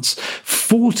bodyguards,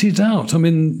 fought it out. I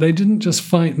mean, they didn't just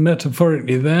fight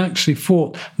metaphorically, they actually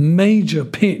fought major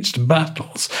pitched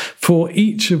battles for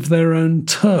each of their own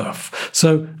turf.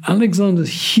 So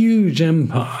Alexander's huge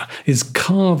empire is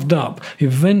carved up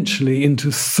eventually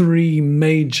into three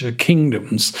major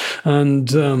kingdoms. And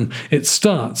it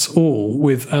starts all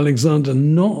with Alexander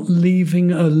not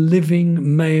leaving a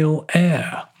living male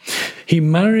heir. He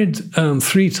married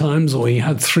 3 times, or he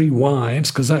had 3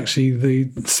 wives, because actually the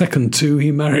second 2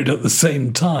 he married at the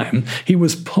same time. He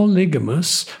was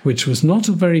polygamous, which was not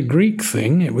a very Greek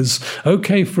thing. It was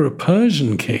okay for a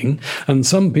Persian king, and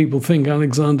some people think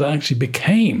Alexander actually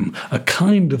became a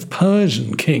kind of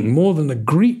Persian king, more than a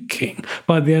Greek king,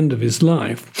 by the end of his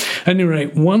life. At any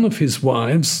rate, one of his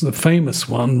wives, the famous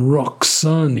one,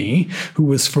 Roxani, who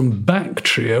was from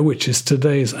Bactria, which is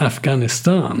today's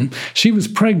Afghanistan, she was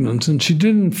pregnant, and she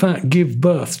did in fact give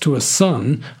birth to a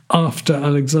son after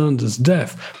Alexander's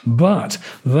death. But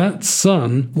that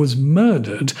son was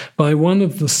murdered by one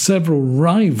of the several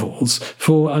rivals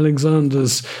for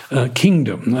Alexander's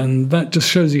kingdom. And that just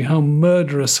shows you how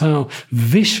murderous, how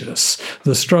vicious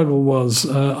the struggle was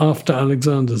after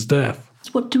Alexander's death.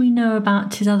 So what do we know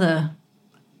about his other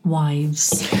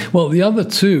wives? Well, the other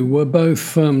 2 were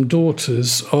both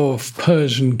daughters of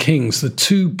Persian kings, the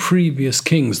 2 previous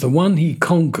kings. The one he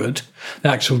conquered,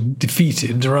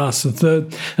 defeated, Darius III,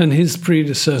 and his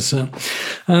predecessor.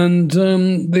 And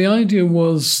the idea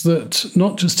was that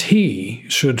not just he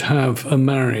should have a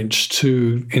marriage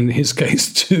to, in his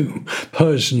case, 2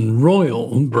 Persian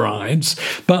royal brides,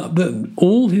 but that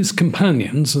all his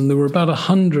companions, and there were about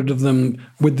 100 of them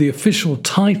with the official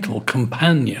title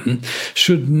companion,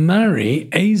 should marry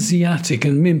Asiatic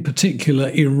and in particular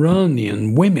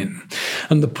Iranian women.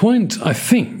 And the point, I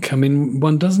think,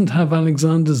 one doesn't have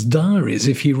Alexander's diaries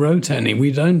if he wrote any.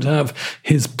 We don't have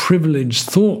his privileged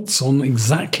thoughts on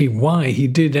exactly why he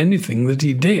did anything that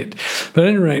he did. But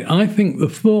at any rate, I think the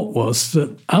thought was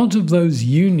that out of those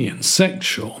unions,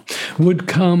 sexual, would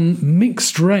come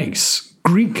mixed race,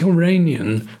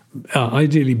 Greek-Iranian,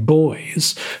 ideally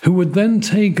boys, who would then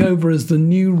take over as the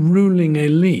new ruling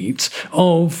elite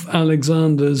of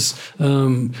Alexander's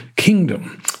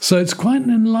kingdom. So it's quite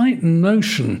an enlightened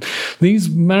notion. These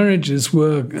marriages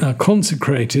were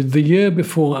consecrated the year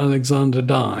before Alexander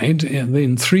died,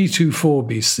 in 324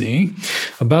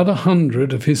 BC. About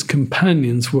 100 of his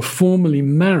companions were formally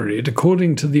married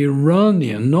according to the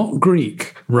Iranian, not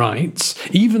Greek, rites,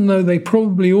 even though they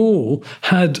probably all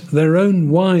had their own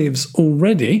wives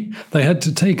already. city. They had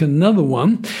to take another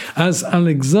one, as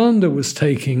Alexander was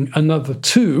taking another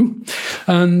 2.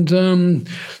 And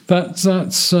that's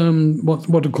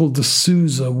what are called the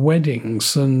Susa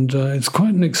weddings. And it's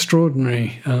quite an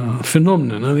extraordinary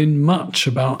phenomenon. I mean, much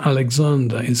about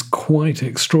Alexander is quite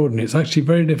extraordinary. It's actually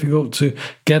very difficult to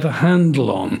get a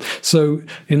handle on. So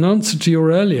in answer to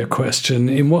your earlier question,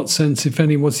 in what sense, if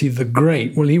any, was he the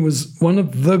Great? Well, he was one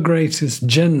of the greatest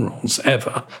generals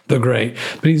ever, the Great.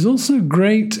 But he's also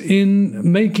great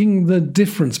in making a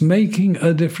difference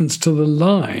to the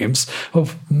lives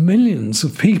of millions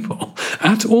of people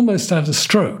almost at a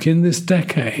stroke in this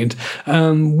decade,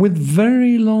 with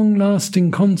very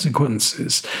long-lasting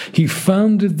consequences. He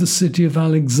founded the city of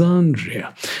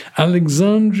Alexandria.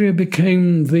 Alexandria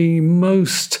became the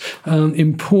most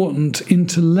important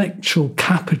intellectual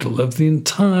capital of the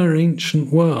entire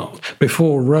ancient world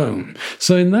before Rome.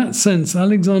 So in that sense,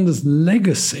 Alexander's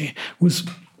legacy was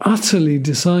utterly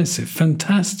decisive,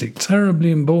 fantastic,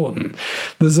 terribly important.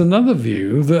 There's another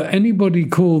view that anybody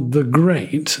called the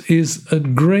Great is a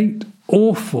great,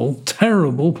 awful,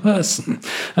 terrible person.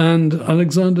 And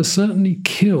Alexander certainly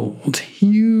killed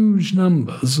huge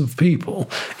numbers of people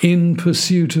in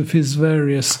pursuit of his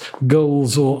various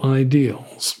goals or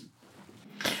ideals.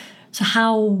 So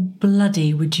how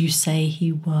bloody would you say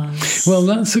he was? Well,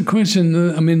 that's a question.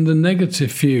 I mean, the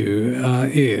negative view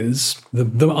is,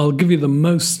 I'll give you the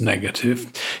most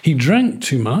negative. He drank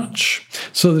too much,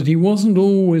 so that he wasn't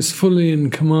always fully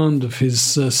in command of his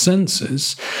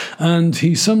senses, and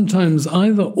he sometimes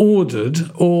either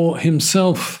ordered or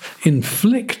himself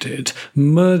inflicted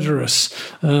murderous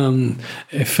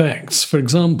effects. For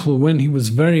example, when he was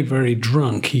very, very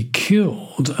drunk, he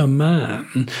killed a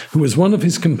man who was one of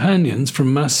his companions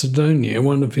from Macedonia,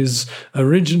 one of his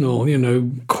original,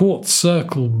 court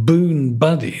circle boon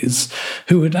buddies,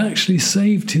 who had actually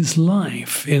saved his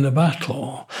life in a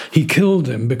battle. He killed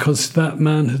him because that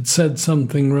man had said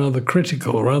something rather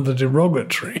critical, rather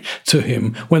derogatory to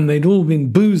him when they'd all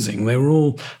been boozing. They were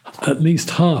all at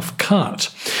least half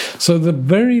cut. So the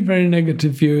very, very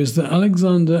negative view is that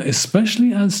Alexander,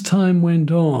 especially as time went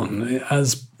on,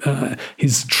 as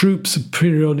his troops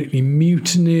periodically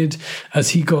mutinied, as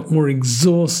he got more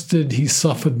exhausted, he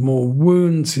suffered more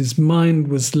wounds, his mind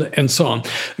was, and so on,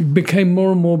 it became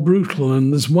more and more brutal.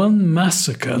 And there's one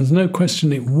massacre, there's no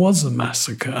question it was a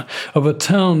massacre, of a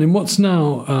town in what's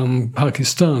now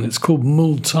Pakistan. It's called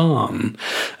Multan.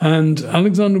 And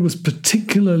Alexander was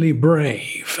particularly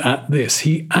brave at this.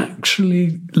 He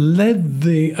actually led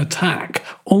the attack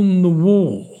on the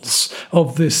walls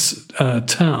of this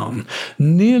town,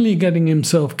 nearly getting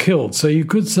himself killed. So you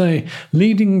could say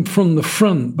leading from the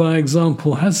front, by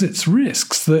example, has its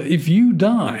risks, that if you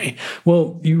die,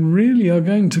 well, you really are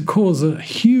going to cause a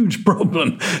huge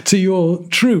problem to your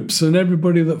troops and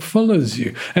everybody that follows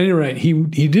you. At any rate,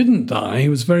 he didn't die. He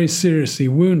was very seriously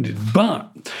wounded. But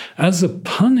as a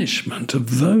punishment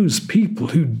of those people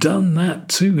who'd done that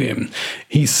to him,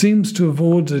 he seems to have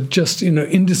ordered just,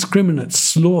 indiscriminate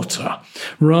slaughter,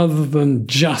 rather than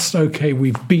just, okay,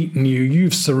 we've beaten you,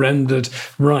 you've surrendered,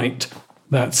 right,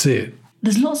 that's it.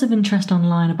 There's lots of interest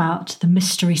online about the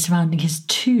mystery surrounding his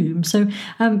tomb. So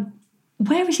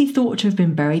where is he thought to have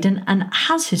been buried, and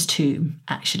has his tomb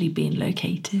actually been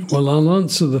located? Well, I'll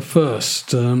answer the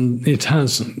first. It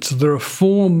hasn't. There are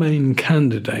 4 main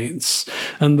candidates,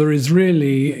 and there is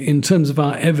really, in terms of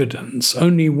our evidence,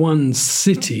 only one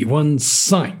city, one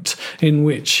site in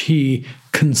which he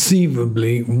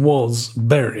conceivably was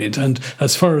buried, and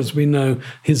as far as we know,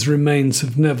 his remains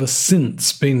have never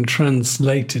since been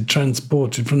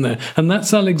transported from there, and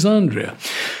that's Alexandria.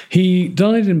 He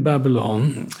died in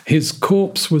Babylon. His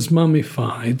corpse was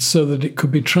mummified so that it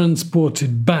could be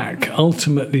transported back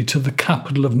ultimately to the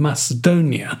capital of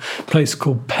Macedonia, a place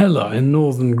called Pella in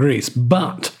northern Greece.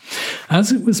 But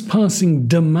as it was passing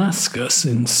Damascus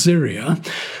in Syria,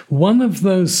 one of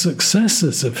those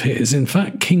successors of his, in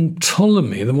fact, King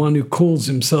Ptolemy, the one who calls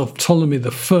himself Ptolemy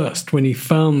I when he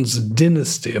founds a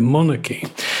dynasty, a monarchy,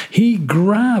 he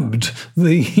grabbed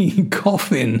the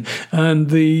coffin, and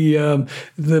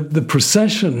the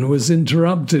procession was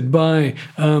interrupted by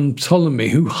Ptolemy,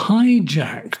 who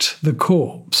hijacked the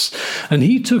corpse, and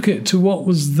he took it to what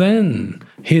was then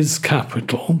his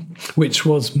capital, which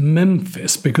was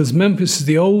Memphis, because Memphis is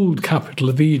the old capital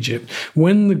of Egypt.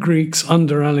 When the Greeks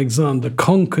under Alexander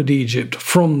conquered Egypt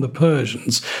from the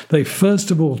Persians, they first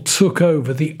of all took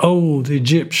over the old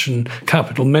Egyptian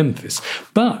capital, Memphis.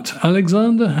 But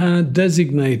Alexander had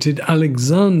designated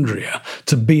Alexandria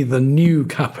to be the new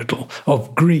capital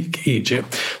of Greek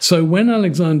Egypt. So when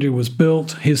Alexandria was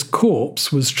built, his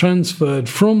corpse was transferred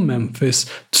from Memphis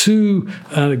to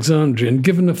Alexandria and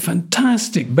given a fantastic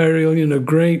fantastic burial,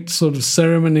 great sort of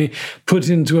ceremony, put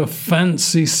into a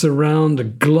fancy surround. A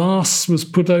glass was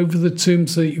put over the tomb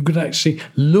so you could actually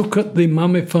look at the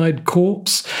mummified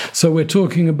corpse. So we're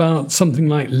talking about something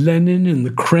like Lenin in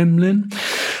the Kremlin.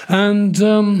 And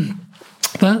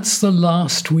that's the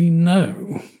last we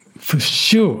know for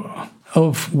sure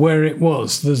of where it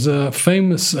was. There's a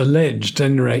famous alleged,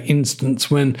 instance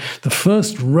when the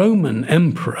first Roman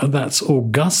emperor, that's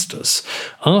Augustus,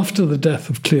 after the death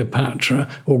of Cleopatra,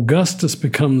 Augustus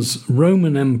becomes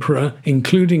Roman emperor,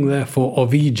 including therefore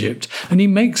of Egypt, and he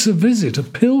makes a visit, a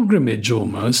pilgrimage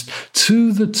almost,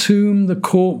 to the tomb, the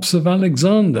corpse of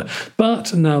Alexander.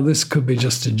 But now this could be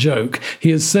just a joke.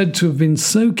 He is said to have been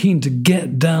so keen to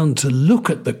get down to look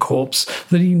at the corpse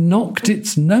that he knocked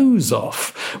its nose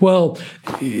off. Well,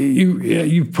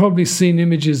 you've probably seen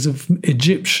images of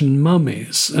Egyptian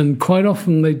mummies, and quite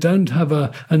often they don't have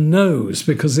a nose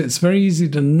because it's very easy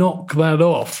to knock that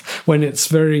off when it's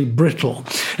very brittle.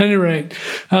 At any rate,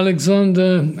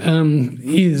 Alexander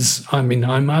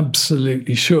I'm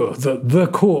absolutely sure that the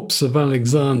corpse of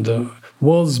Alexander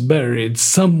was buried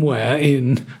somewhere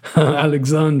in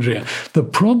Alexandria. The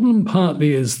problem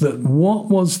partly is that what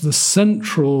was the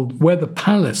central, where the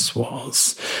palace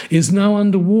was, is now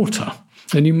underwater.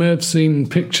 And you may have seen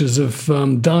pictures of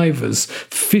divers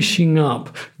fishing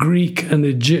up Greek and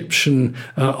Egyptian,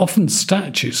 often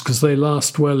statues, because they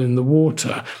last well in the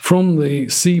water, from the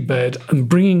seabed and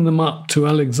bringing them up to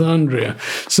Alexandria.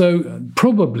 So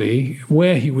probably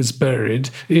where he was buried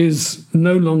is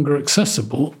no longer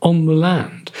accessible on the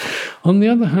land. On the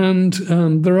other hand,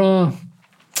 there are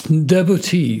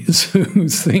devotees who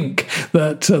think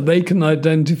that they can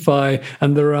identify,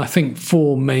 and there are, I think,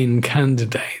 4 main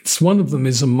candidates. One of them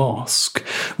is a mosque,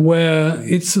 where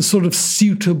it's a sort of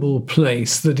suitable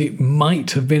place that it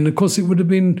might have been. Of course, it would have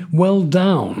been well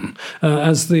down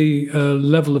as the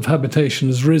level of habitation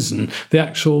has risen. The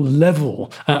actual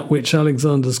level at which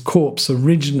Alexander's corpse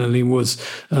originally was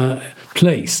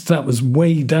placed, that was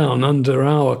way down under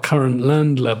our current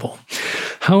land level.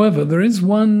 However, there is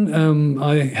one,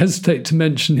 I hesitate to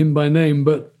mention him by name,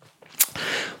 but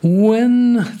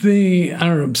when the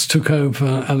Arabs took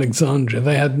over Alexandria,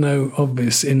 they had no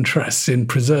obvious interest in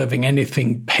preserving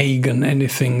anything pagan,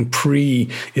 anything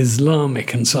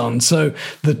pre-Islamic and so on. So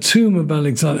the tomb of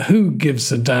Alexander, who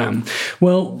gives a damn?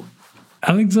 Well,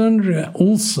 Alexandria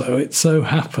also, it so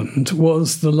happened,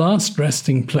 was the last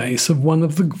resting place of one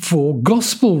of the 4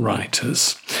 gospel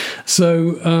writers.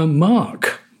 So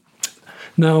Mark.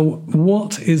 Now,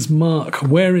 what is Mark?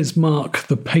 Where is Mark,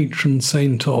 the patron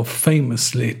saint of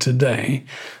famously today?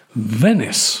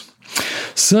 Venice.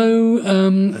 So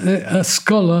a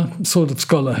scholar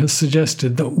has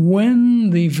suggested that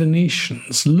when the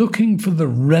Venetians, looking for the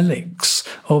relics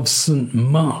of St.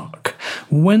 Mark,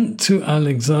 went to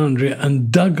Alexandria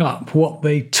and dug up what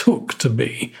they took to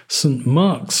be St.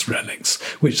 Mark's relics,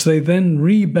 which they then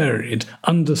reburied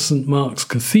under St. Mark's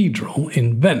Cathedral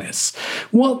in Venice,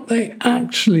 what they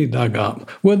actually dug up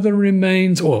were the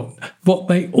remains, or what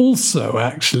they also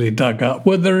actually dug up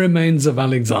were the remains of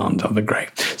Alexander the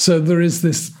Great. So there is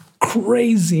this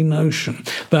crazy notion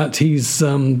that he's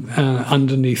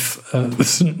underneath the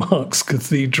St. Mark's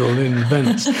Cathedral in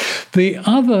Venice. The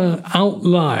other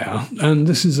outlier, and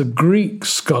this is a Greek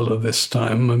scholar this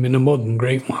time, a modern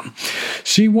Greek one,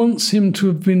 she wants him to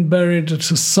have been buried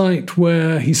at a site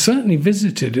where he certainly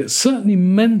visited. It certainly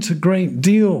meant a great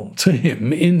deal to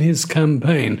him in his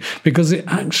campaign because it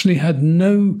actually had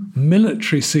no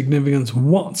military significance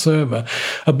whatsoever.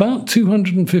 About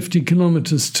 250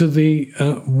 kilometers to the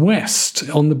west,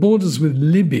 on the borders with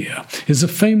Libya, is a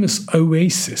famous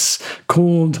oasis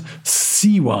called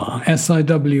Siwah,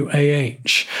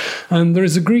 S-I-W-A-H. And there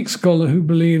is a Greek scholar who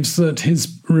believes that his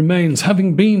remains,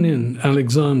 having been in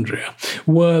Alexandria,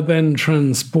 were then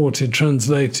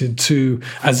translated to,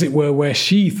 as it were, where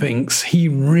she thinks he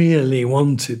really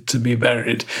wanted to be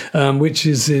buried, which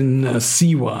is in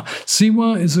Siwah.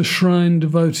 Siwah is a shrine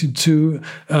devoted to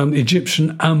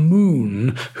Egyptian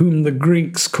Amun, whom the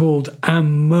Greeks called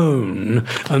Ammon.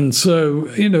 And so,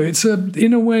 it's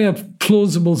in a way a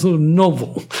plausible sort of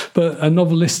novel, but a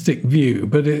novelistic view,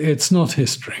 but it's not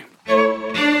history.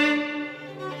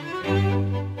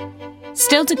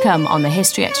 Still to come on the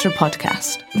History Extra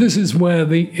podcast. This is where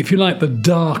if you like, the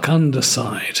dark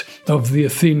underside of the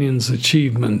Athenians'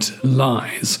 achievement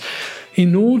lies.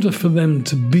 In order for them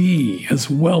to be as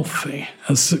wealthy,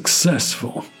 as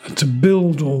successful, to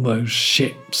build all those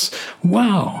ships,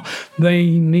 they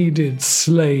needed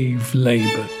slave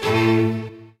labour.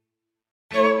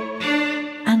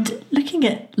 And looking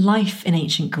at life in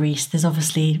ancient Greece, there's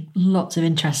obviously lots of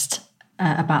interest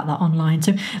about that online.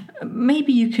 So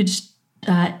maybe you could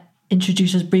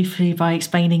introduce us briefly by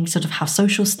explaining sort of how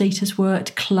social status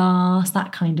worked, class,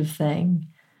 that kind of thing?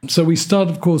 So we start,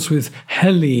 of course, with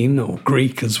Hellene, or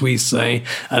Greek as we say,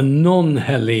 and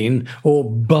non-Hellene, or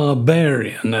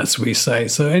barbarian as we say.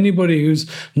 So anybody who's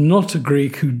not a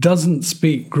Greek, who doesn't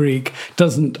speak Greek,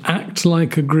 doesn't act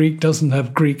like a Greek, doesn't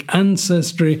have Greek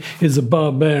ancestry, is a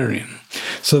barbarian.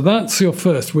 So that's your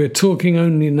first. We're talking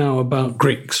only now about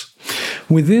Greeks.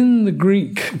 Within the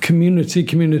Greek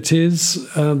communities,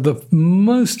 the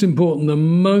most important, the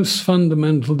most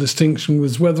fundamental distinction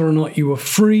was whether or not you were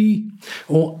free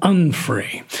or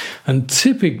unfree. And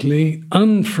typically,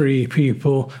 unfree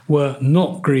people were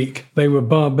not Greek, they were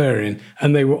barbarian,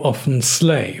 and they were often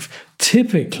slave.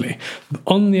 Typically,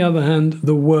 on the other hand,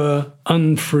 there were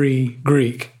unfree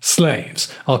Greek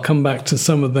slaves. I'll come back to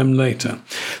some of them later.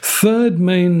 Third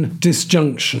main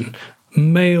disjunction,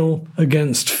 male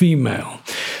against female.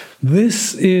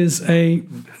 This is a,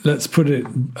 let's put it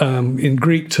in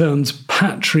Greek terms,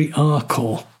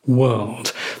 patriarchal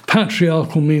world.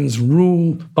 Patriarchal means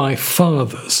rule by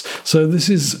fathers. So this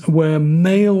is where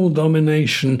male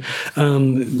domination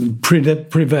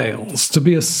prevails. To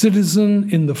be a citizen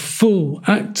in the full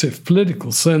active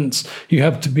political sense, you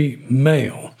have to be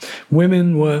male.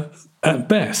 Women were at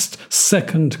best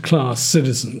second-class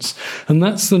citizens. And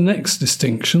that's the next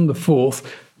distinction, the fourth,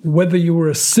 whether you were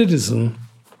a citizen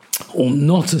or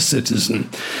not a citizen.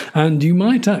 And you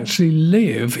might actually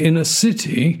live in a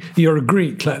city, you're a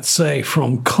Greek, let's say,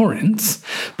 from Corinth,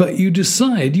 but you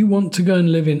decide you want to go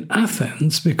and live in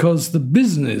Athens because the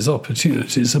business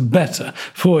opportunities are better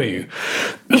for you.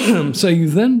 So you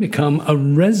then become a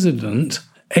resident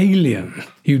alien.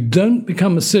 You don't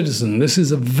become a citizen. This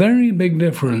is a very big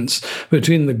difference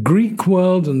between the Greek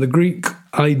world and the Greek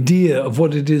idea of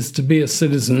what it is to be a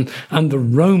citizen and the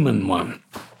Roman one.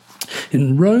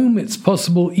 In Rome, it's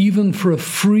possible even for a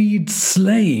freed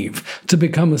slave to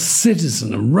become a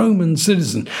citizen, a Roman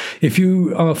citizen. If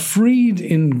you are freed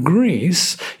in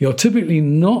Greece, you're typically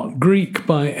not Greek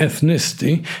by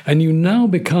ethnicity, and you now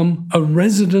become a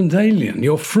resident alien.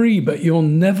 You're free, but you're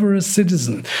never a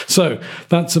citizen. So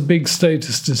that's a big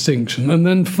status distinction. And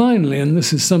then finally, and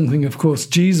this is something, of course,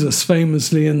 Jesus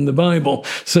famously in the Bible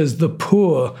says, the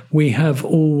poor we have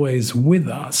always with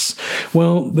us.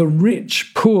 Well, the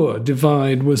rich-poor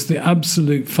divide was the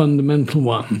absolute fundamental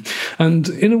one. And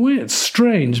in a way, it's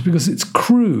strange because it's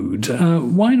crude.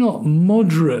 Why not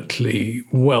moderately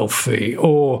wealthy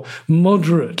or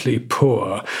moderately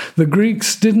poor? The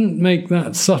Greeks didn't make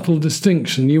that subtle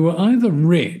distinction. You were either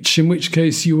rich, in which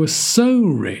case you were so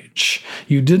rich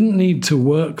you didn't need to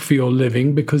work for your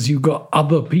living because you got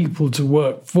other people to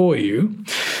work for you,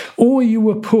 or you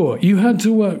were poor. You had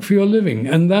to work for your living,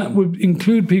 and that would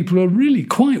include people who are really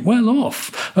quite well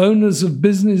off, owners of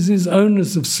businesses,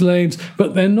 owners of slaves,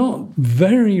 but they're not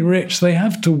very rich. They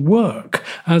have to work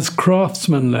as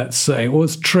craftsmen, let's say, or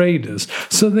as traders,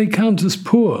 so they count as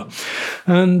poor.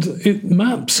 And it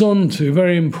maps onto,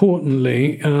 very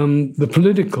importantly, the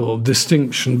political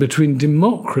distinction between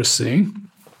democracy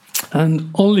and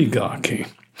oligarchy.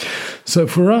 So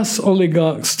for us,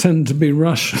 oligarchs tend to be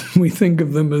Russian. We think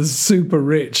of them as super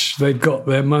rich. They've got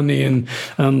their money in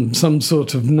some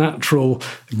sort of natural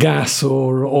gas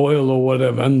or oil or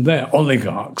whatever, and they're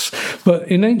oligarchs. But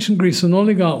in ancient Greece, an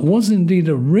oligarch was indeed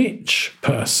a rich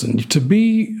person. To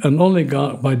be an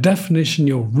oligarch, by definition,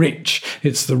 you're rich.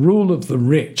 It's the rule of the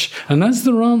rich. And as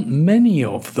there aren't many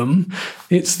of them,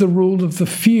 it's the rule of the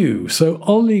few. So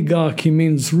oligarchy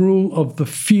means rule of the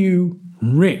few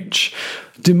rich.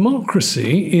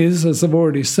 Democracy is, as I've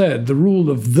already said, the rule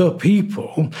of the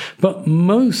people, but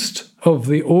most of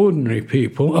the ordinary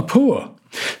people are poor.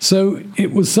 So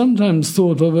it was sometimes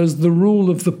thought of as the rule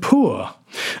of the poor.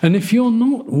 And if you're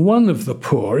not one of the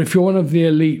poor, if you're one of the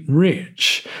elite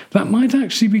rich, that might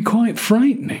actually be quite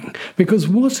frightening. Because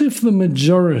what if the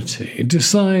majority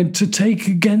decide to take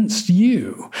against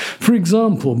you? For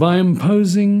example, by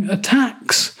imposing a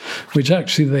tax, which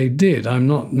actually they did. I'm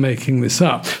not making this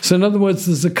up. So in other words,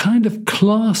 there's a kind of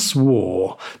class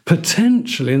war,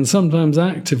 potentially and sometimes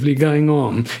actively going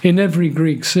on in every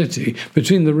Greek city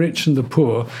between the rich and the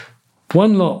poor,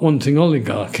 one lot wanting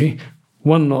oligarchy,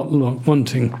 one not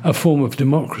wanting a form of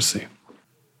democracy.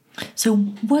 So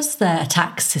was there a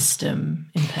tax system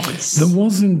in place? There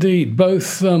was indeed,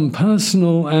 both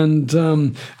personal and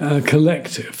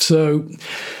collective. So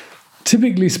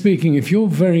Typically speaking, if you're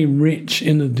very rich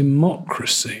in a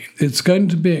democracy, it's going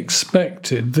to be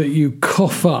expected that you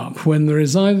cough up when there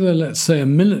is either, let's say, a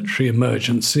military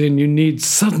emergency and you need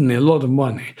suddenly a lot of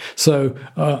money, so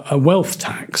a wealth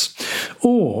tax,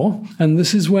 or, and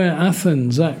this is where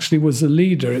Athens actually was a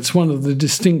leader, it's one of the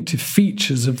distinctive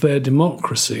features of their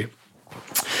democracy.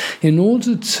 In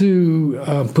order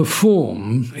to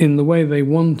perform in the way they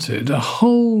wanted, a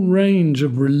whole range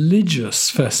of religious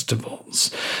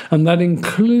festivals, and that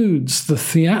includes the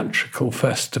theatrical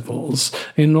festivals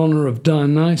in honour of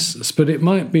Dionysus, but it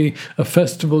might be a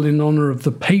festival in honour of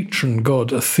the patron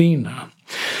god Athena.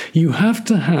 You have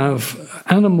to have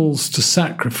animals to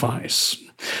sacrifice.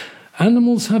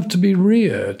 Animals have to be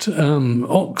reared,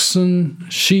 oxen,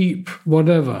 sheep,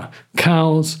 whatever,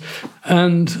 cows,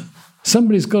 and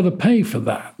somebody's got to pay for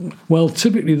that. Well,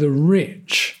 typically the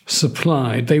rich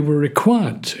supplied, they were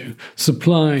required to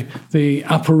supply the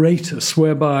apparatus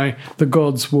whereby the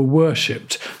gods were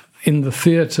worshipped in the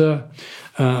theatre,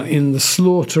 in the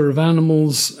slaughter of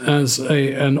animals as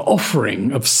an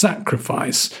offering of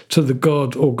sacrifice to the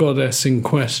god or goddess in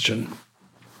question.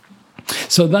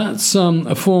 So that's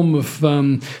a form of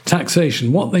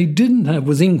taxation. What they didn't have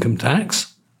was income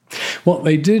tax. What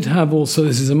they did have also,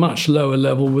 this is a much lower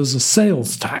level, was a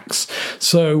sales tax.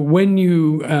 So when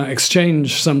you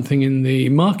exchange something in the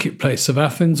marketplace of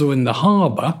Athens or in the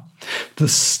harbour, the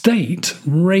state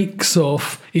rakes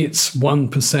off its 1%,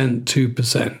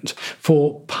 2%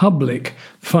 for public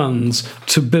funds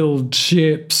to build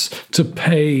ships, to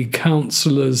pay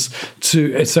councillors,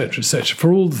 to etc.,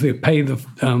 for all the pay the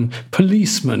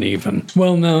policemen even.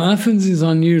 Well, now Athens is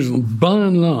unusual. By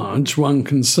and large, one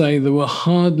can say there were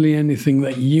hardly anything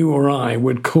that you or I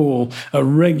would call a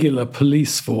regular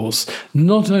police force,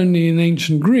 not only in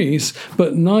ancient Greece,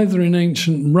 but neither in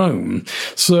ancient Rome.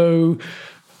 So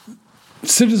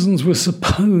citizens were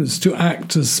supposed to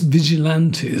act as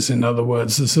vigilantes, in other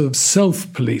words, as sort of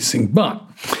self-policing. But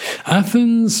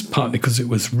Athens, partly because it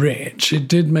was rich, it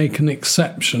did make an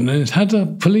exception, and it had a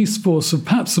police force of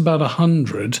perhaps about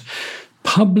 100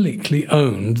 publicly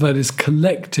owned, that is,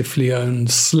 collectively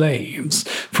owned slaves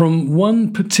from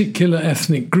one particular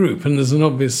ethnic group. And there's an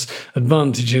obvious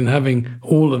advantage in having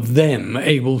all of them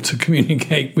able to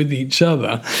communicate with each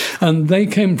other. And they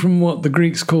came from what the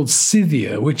Greeks called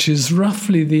Scythia, which is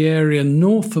roughly the area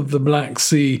north of the Black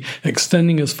Sea,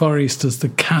 extending as far east as the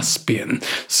Caspian.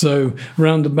 So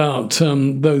round about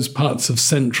those parts of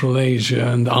Central Asia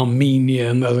and Armenia,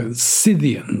 and the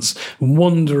Scythians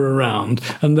wander around,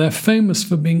 and they're famous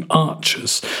for being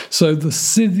archers. So the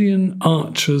Scythian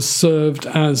archers served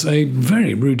as a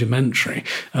very rudimentary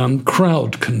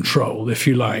crowd control, if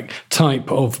you like,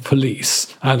 type of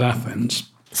police at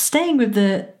Athens. Staying with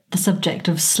the subject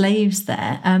of slaves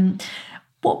there,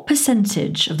 what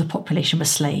percentage of the population were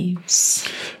slaves?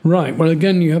 Right. Well,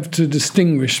 again, you have to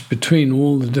distinguish between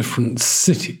all the different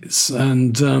cities.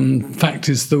 And fact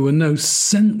is, there were no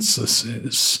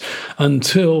censuses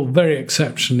until, very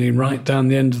exceptionally, right down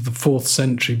the end of the 4th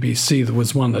century BC. There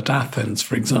was one at Athens,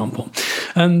 for example.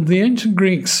 And the ancient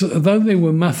Greeks, though they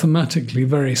were mathematically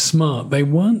very smart, they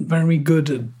weren't very good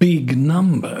at big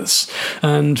numbers.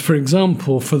 And, for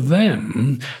example, for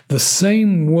them, the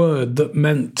same word that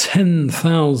meant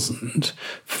 10,000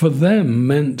 for them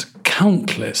meant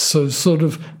countless, so sort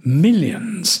of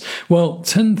millions. Well,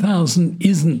 10,000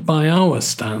 isn't by our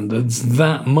standards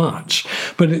that much,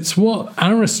 but it's what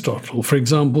Aristotle, for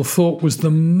example, thought was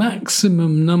the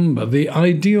maximum number, the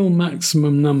ideal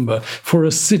maximum number for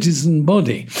a citizen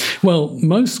body. Well,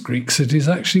 most Greek cities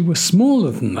actually were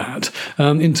smaller than that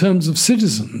in terms of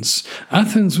citizens.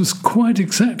 Athens was quite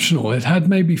exceptional. It had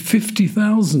maybe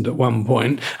 50,000 at one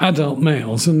point, adult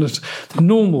males, and the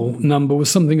normal number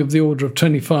was something of the order of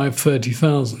 25,000,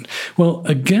 30,000. Well,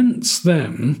 against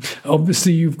them,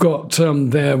 obviously you've got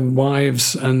their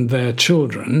wives and their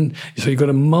children, so you've got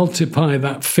to multiply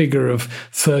that figure of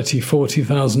 30,000,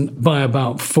 40,000 by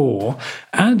about 4,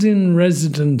 add in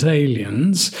resident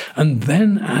aliens, and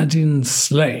then add in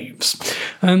slaves.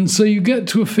 And so you get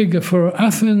to a figure for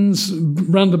Athens,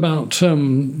 round about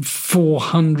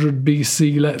 400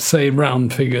 BC, let's say,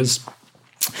 round figures,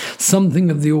 something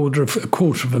of the order of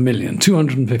 250,000,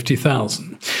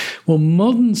 250,000. Well,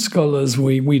 modern scholars,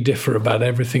 we differ about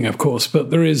everything, of course,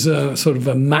 but there is a sort of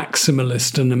a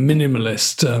maximalist and a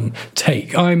minimalist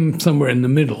take. I'm somewhere in the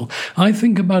middle. I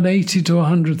think about 80 to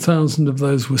 100,000 of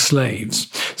those were slaves.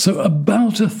 So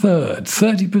about a third,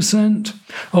 30%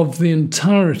 of the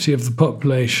entirety of the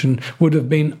population would have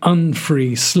been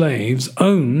unfree slaves,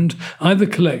 owned either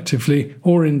collectively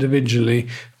or individually,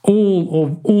 all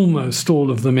or almost all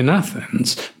of them in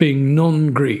Athens being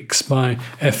non-Greeks by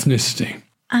ethnicity.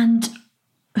 And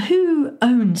who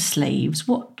owned slaves?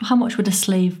 How much would a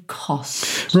slave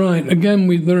cost? Right.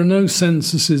 Again, there are no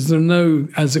censuses, there are no,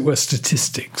 as it were,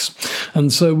 statistics.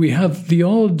 And so we have the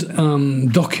odd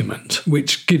document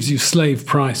which gives you slave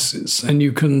prices. And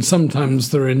you can,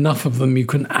 sometimes there are enough of them, you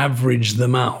can average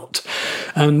them out.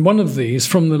 And one of these,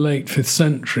 from the late 5th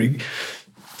century,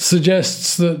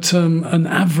 suggests that an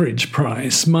average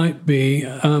price might be,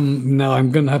 now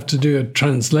I'm going to have to do a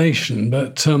translation,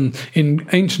 but in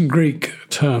ancient Greek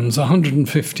terms,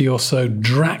 150 or so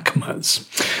drachmas.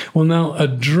 Well, now a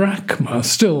drachma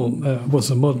still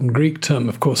was a modern Greek term,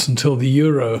 of course, until the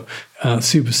euro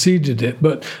superseded it.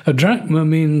 But a drachma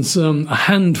means a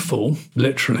handful,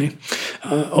 literally,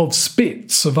 of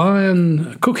spits, of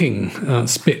iron cooking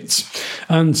spits.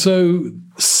 And so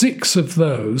 6 of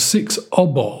those, 6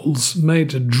 obols,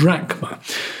 made a drachma.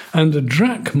 And a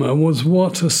drachma was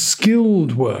what a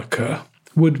skilled worker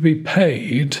would be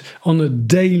paid on a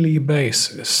daily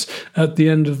basis at the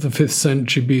end of the 5th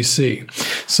century BC.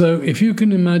 So if you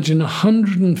can imagine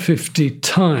 150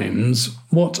 times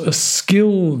what a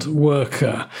skilled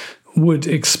worker would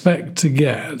expect to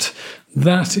get,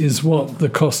 that is what the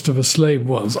cost of a slave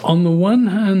was. On the one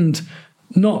hand,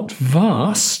 not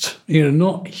vast,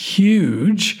 not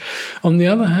huge. On the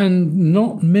other hand,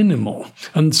 not minimal.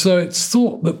 And so it's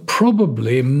thought that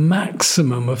probably a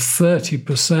maximum of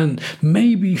 30%,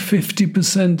 maybe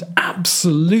 50%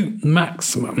 absolute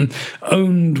maximum,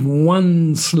 owned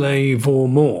one slave or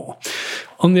more.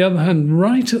 On the other hand,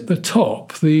 right at the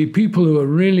top, the people who are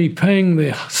really paying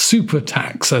the super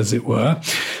tax, as it were,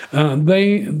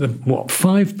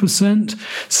 5%?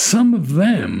 Some of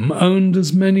them owned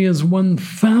as many as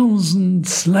 1,000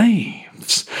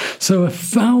 slaves. So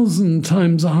 1,000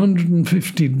 times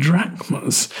 150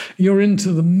 drachmas, you're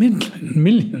into the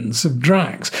millions of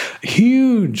drachs.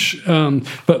 Huge.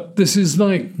 But this is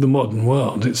like the modern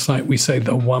world. It's like we say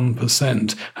the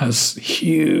 1% has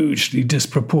hugely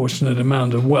disproportionate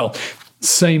amount of wealth.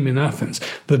 Same in Athens.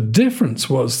 The difference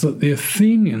was that the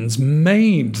Athenians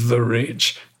made the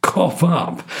rich cough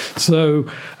up. So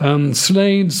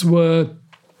slaves were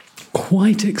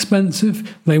quite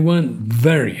expensive. They weren't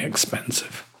very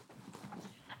expensive.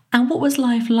 And what was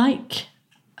life like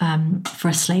for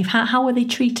a slave? How were they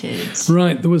treated?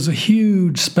 Right, there was a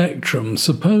huge spectrum.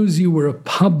 Suppose you were a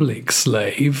public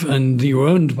slave and you were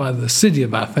owned by the city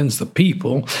of Athens, the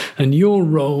people, and your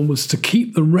role was to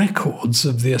keep the records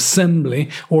of the assembly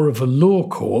or of a law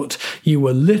court. You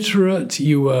were literate,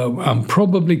 you were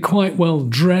probably quite well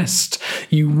dressed,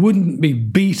 you wouldn't be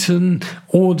beaten,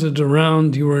 ordered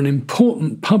around, you were an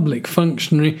important public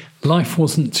functionary. Life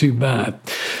wasn't too bad.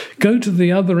 Go to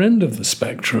the other end of the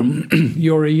spectrum.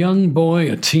 You're a young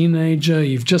boy, a teenager.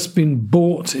 You've just been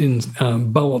bought in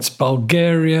what's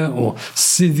Bulgaria or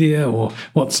Scythia or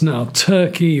what's now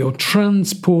Turkey. You're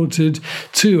transported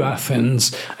to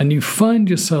Athens and you find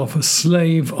yourself a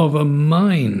slave of a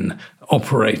mine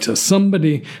operator,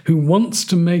 somebody who wants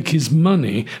to make his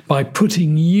money by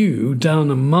putting you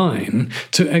down a mine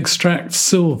to extract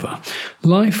silver.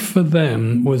 Life for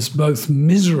them was both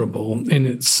miserable in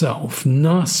itself,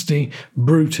 nasty,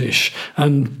 brutish,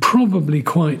 and probably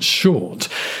quite short.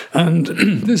 And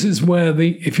this is where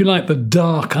if you like, the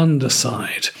dark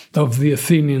underside of the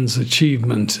Athenians'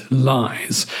 achievement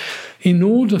lies. In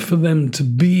order for them to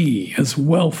be as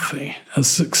wealthy, as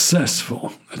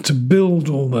successful, to build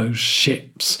all those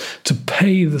ships, to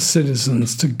pay the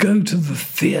citizens, to go to the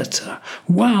theatre,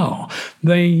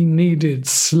 they needed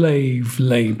slave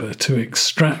labour to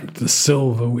extract the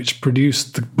silver which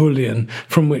produced the bullion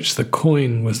from which the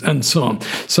coin was, and so on.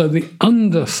 So the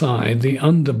underside, the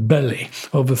underbelly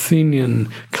of Athenian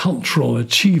cultural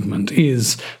achievement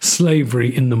is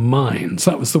slavery in the mines.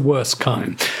 That was the worst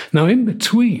kind. Now, in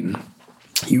between,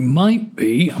 you might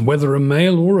be, whether a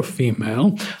male or a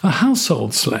female, a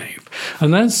household slave.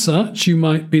 And as such, you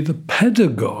might be the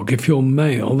pedagogue, if you're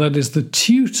male, that is the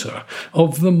tutor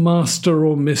of the master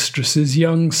or mistress's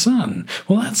young son.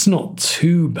 Well, that's not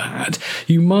too bad.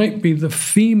 You might be the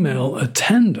female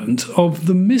attendant of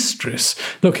the mistress,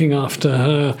 looking after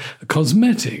her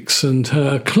cosmetics and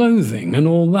her clothing and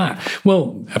all that.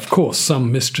 Well, of course,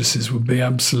 some mistresses would be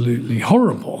absolutely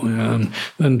horrible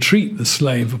and treat the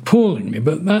slave appallingly,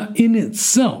 but that in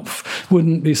itself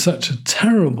wouldn't be such a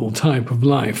terrible type of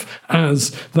life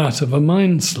as that of a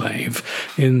mine slave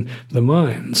in the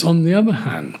mines. On the other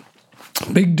hand,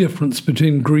 big difference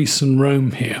between Greece and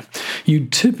Rome here. you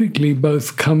typically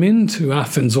both come into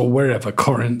Athens or wherever,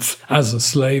 Corinth, as a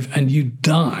slave, and you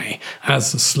die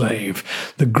as a slave.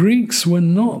 The Greeks were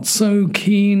not so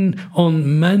keen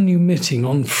on manumitting,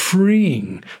 on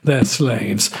freeing their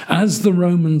slaves, as the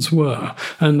Romans were.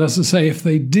 And as I say, if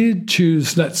they did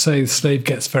choose, let's say the slave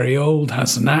gets very old,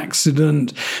 has an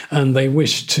accident, and they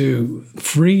wish to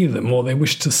free them or they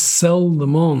wish to sell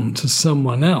them on to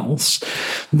someone else,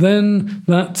 then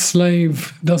that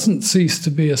slave doesn't cease to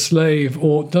be a slave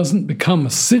or doesn't become a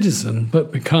citizen,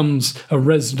 but becomes a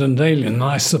resident alien. And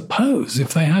I suppose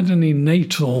if they had any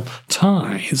natal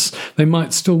ties, they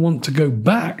might still want to go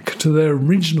back to their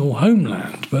original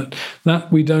homeland, but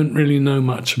that we don't really know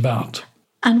much about.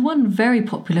 And one very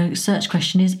popular search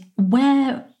question is,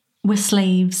 where were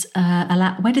slaves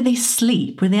allowed? Where did they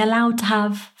sleep? Were they allowed to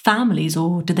have families,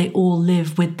 or did they all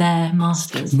live with their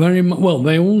masters? Well,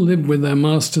 they all lived with their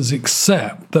masters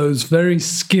except those very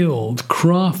skilled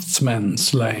craftsmen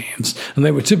slaves, and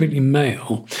they were typically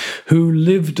male, who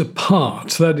lived apart.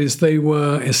 That is, they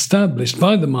were established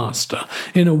by the master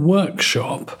in a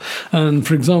workshop. And,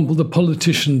 for example, the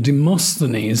politician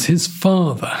Demosthenes, his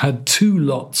father, had 2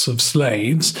 lots of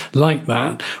slaves like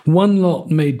that. One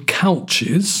lot made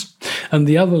couches, and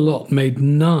the other lot made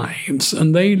knives,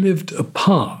 and they lived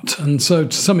apart, and so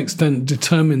to some extent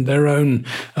determined their own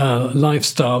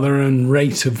lifestyle, their own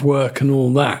rate of work and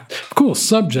all that. Of course,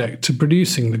 subject to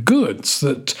producing the goods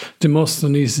that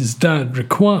Demosthenes' dad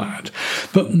required.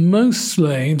 But most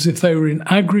slaves, if they were in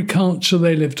agriculture,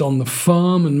 they lived on the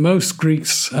farm, and most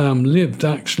Greeks lived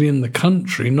actually in the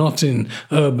country, not in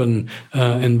urban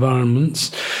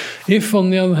environments. If, on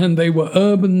the other hand, they were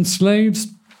urban slaves,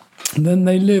 then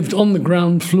they lived on the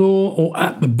ground floor or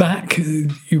at the back.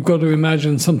 You've got to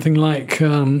imagine something like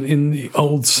in the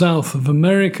old South of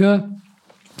America.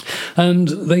 And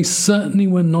they certainly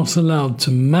were not allowed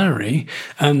to marry,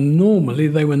 and normally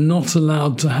they were not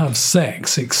allowed to have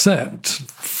sex except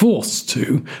forced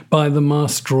to by the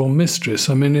master or mistress.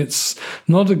 I mean, it's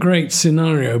not a great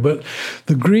scenario, but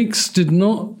the Greeks did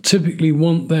not typically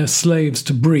want their slaves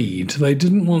to breed. They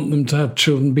didn't want them to have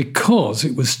children because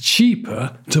it was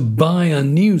cheaper to buy a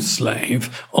new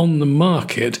slave on the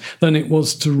market than it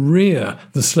was to rear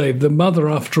the slave. The mother,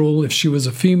 after all, if she was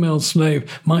a female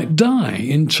slave, might die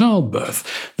in childbirth.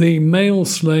 The male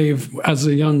slave, as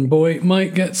a young boy,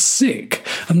 might get sick,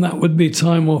 and that would be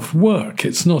time off work.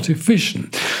 It's not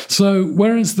efficient. So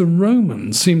whereas the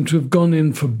Romans seem to have gone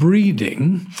in for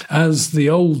breeding, as the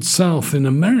Old South in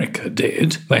America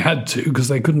did, they had to because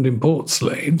they couldn't import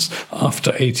slaves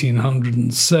after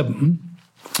 1807,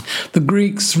 the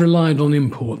Greeks relied on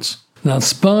imports. Now,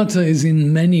 Sparta is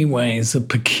in many ways a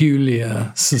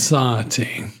peculiar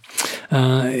society.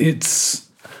 It's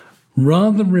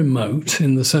rather remote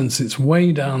in the sense it's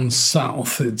way down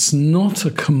south. It's not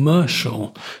a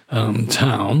commercial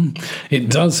town. It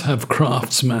does have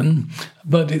craftsmen,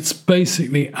 but it's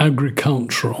basically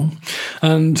agricultural.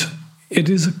 And it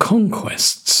is a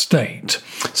conquest state.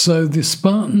 So the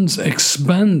Spartans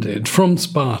expanded from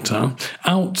Sparta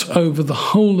out over the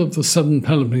whole of the southern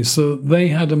Peloponnese, so they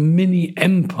had a mini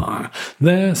empire.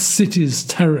 Their city's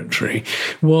territory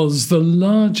was the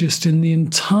largest in the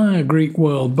entire Greek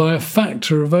world by a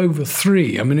factor of over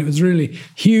 3. I mean, it was really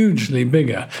hugely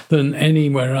bigger than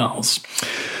anywhere else.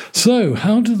 So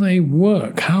how do they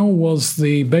work? How was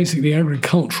the basically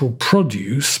agricultural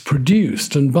produce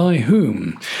produced, and by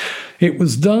whom? It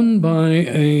was done by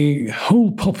a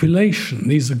whole population.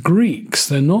 These are Greeks.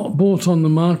 They're not bought on the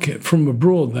market from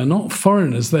abroad. They're not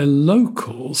foreigners. They're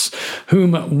locals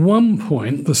whom at one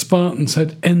point the Spartans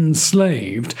had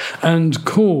enslaved and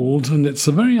called, and it's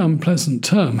a very unpleasant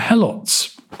term,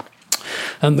 helots.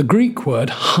 And the Greek word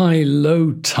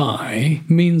hailotai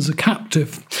means a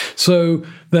captive. So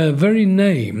their very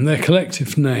name, their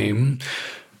collective name,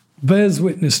 bears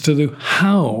witness to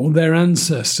how their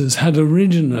ancestors had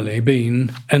originally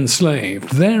been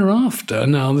enslaved. Thereafter,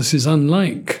 now this is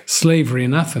unlike slavery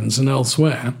in Athens and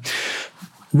elsewhere,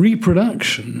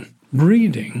 reproduction,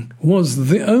 breeding, was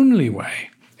the only way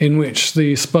in which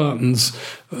the Spartans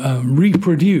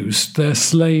reproduced their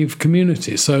slave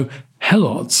community. So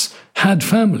helots had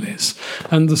families,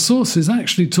 and the sources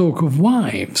actually talk of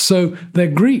wives. So they're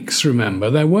Greeks, remember.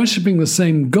 They're worshipping the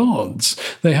same gods.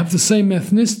 They have the same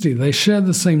ethnicity. They share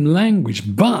the same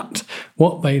language, but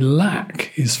what they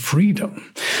lack is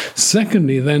freedom.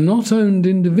 Secondly, they're not owned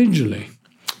individually.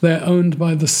 they're owned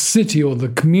by the city or the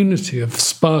community of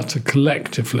Sparta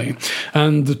collectively.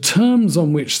 And the terms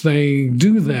on which they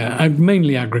do their,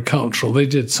 mainly agricultural, they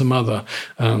did some other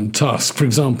tasks. For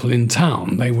example, in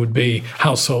town, they would be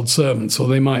household servants, or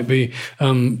they might be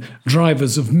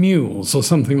drivers of mules or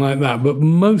something like that. But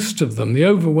most of them, the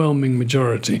overwhelming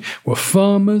majority, were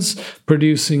farmers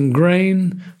producing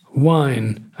grain,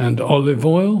 wine and olive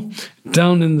oil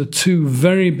down in the two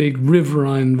very big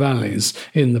riverine valleys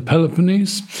in the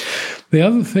Peloponnese. The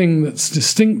other thing that's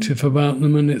distinctive about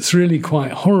them, and it's really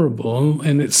quite horrible,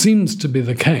 and it seems to be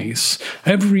the case,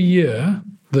 every year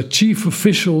the chief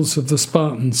officials of the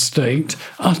Spartan state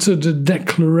uttered a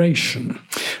declaration.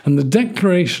 And the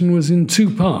declaration was in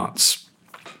two parts.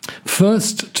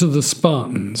 First, to the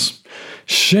Spartans,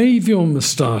 shave your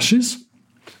moustaches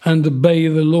and obey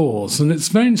the laws. And it's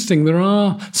very interesting. There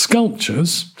are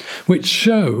sculptures which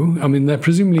show, they're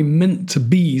presumably meant to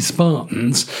be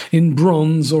Spartans in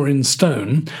bronze or in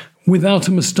stone without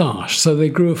a moustache. So they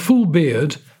grew a full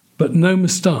beard, but no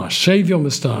moustache. Shave your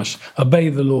moustache, obey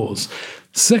the laws.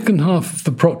 Second half of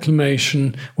the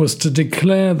proclamation was to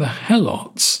declare the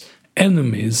Helots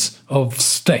enemies of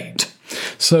state.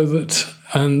 So that,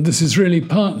 and this is really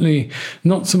partly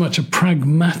not so much a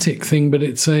pragmatic thing, but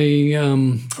it's a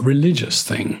religious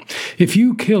thing. If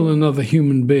you kill another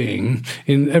human being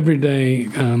in everyday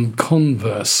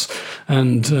converse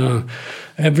and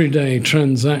everyday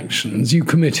transactions, you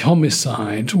commit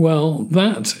homicide. Well,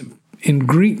 that, in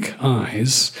Greek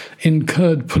eyes,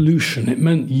 incurred pollution. It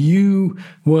meant you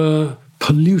were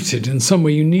polluted in some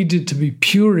way. You needed to be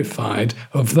purified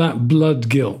of that blood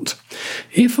guilt.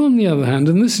 If, on the other hand,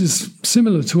 and this is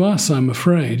similar to us, I'm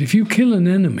afraid, if you kill an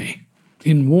enemy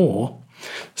in war,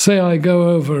 say I go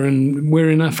over and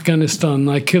we're in Afghanistan and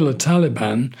I kill a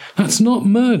Taliban, that's not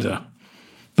murder.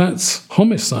 That's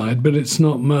homicide, but it's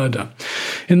not murder.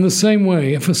 In the same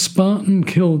way, if a Spartan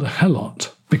killed a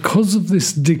Helot, because of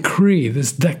this decree,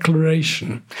 this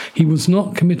declaration, he was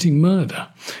not committing murder.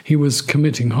 He was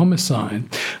committing homicide.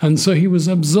 And so he was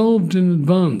absolved in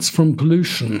advance from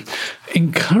pollution,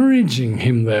 encouraging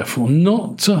him, therefore,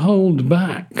 not to hold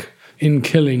back in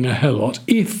killing a Helot,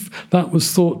 if that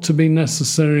was thought to be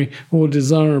necessary or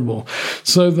desirable.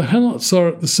 So the Helots are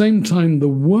at the same time the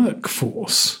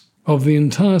workforce of the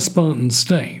entire Spartan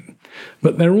state,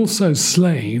 but they're also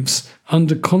slaves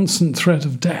under constant threat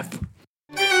of death.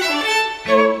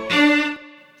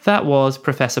 That was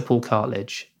Professor Paul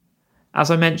Cartledge.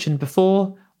 As I mentioned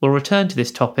before, we'll return to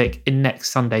this topic in next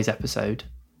Sunday's episode.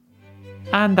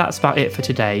 And that's about it for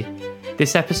today.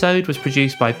 This episode was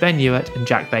produced by Ben Hewitt and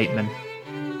Jack Bateman.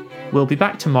 We'll be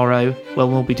back tomorrow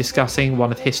when we'll be discussing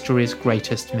one of history's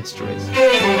greatest mysteries.